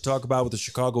players to talk about with the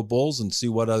Chicago Bulls and see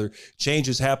what other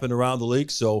changes happen around the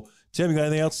league. So, Tim, you got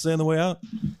anything else to say on the way out?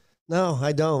 No,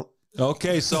 I don't.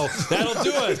 Okay, so that'll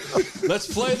do it. Let's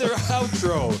play their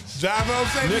outro.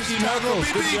 Mickey Knuckles,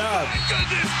 good job. My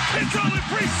goodness, it's only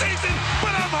preseason,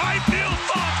 but I'm hyped. Neil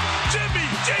Thought, Jimmy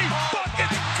G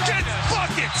Buckets gets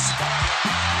buckets.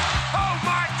 Oh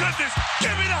my goodness,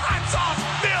 give me the hot sauce,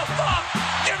 Neil Thought,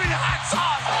 give me the hot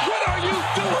sauce. What are you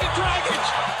doing, Dragic?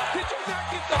 Did you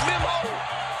not get the memo?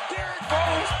 Derrick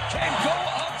Rose can go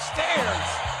upstairs.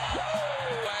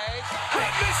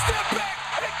 Let me step back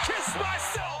and kiss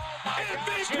myself.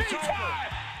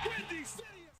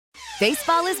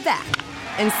 Baseball is back,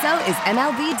 and so is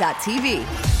MLB.tv.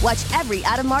 Watch every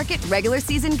out-of-market regular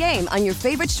season game on your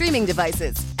favorite streaming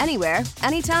devices, anywhere,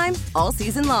 anytime, all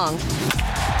season long.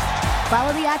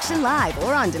 Follow the action live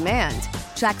or on demand.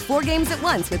 Track 4 games at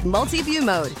once with multi-view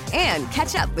mode and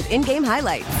catch up with in-game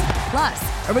highlights.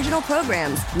 Plus, original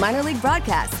programs, minor league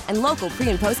broadcasts, and local pre-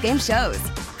 and post-game shows.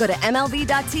 Go to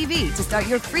MLB.tv to start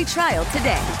your free trial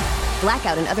today.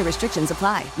 Blackout and other restrictions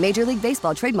apply. Major League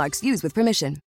Baseball trademarks used with permission.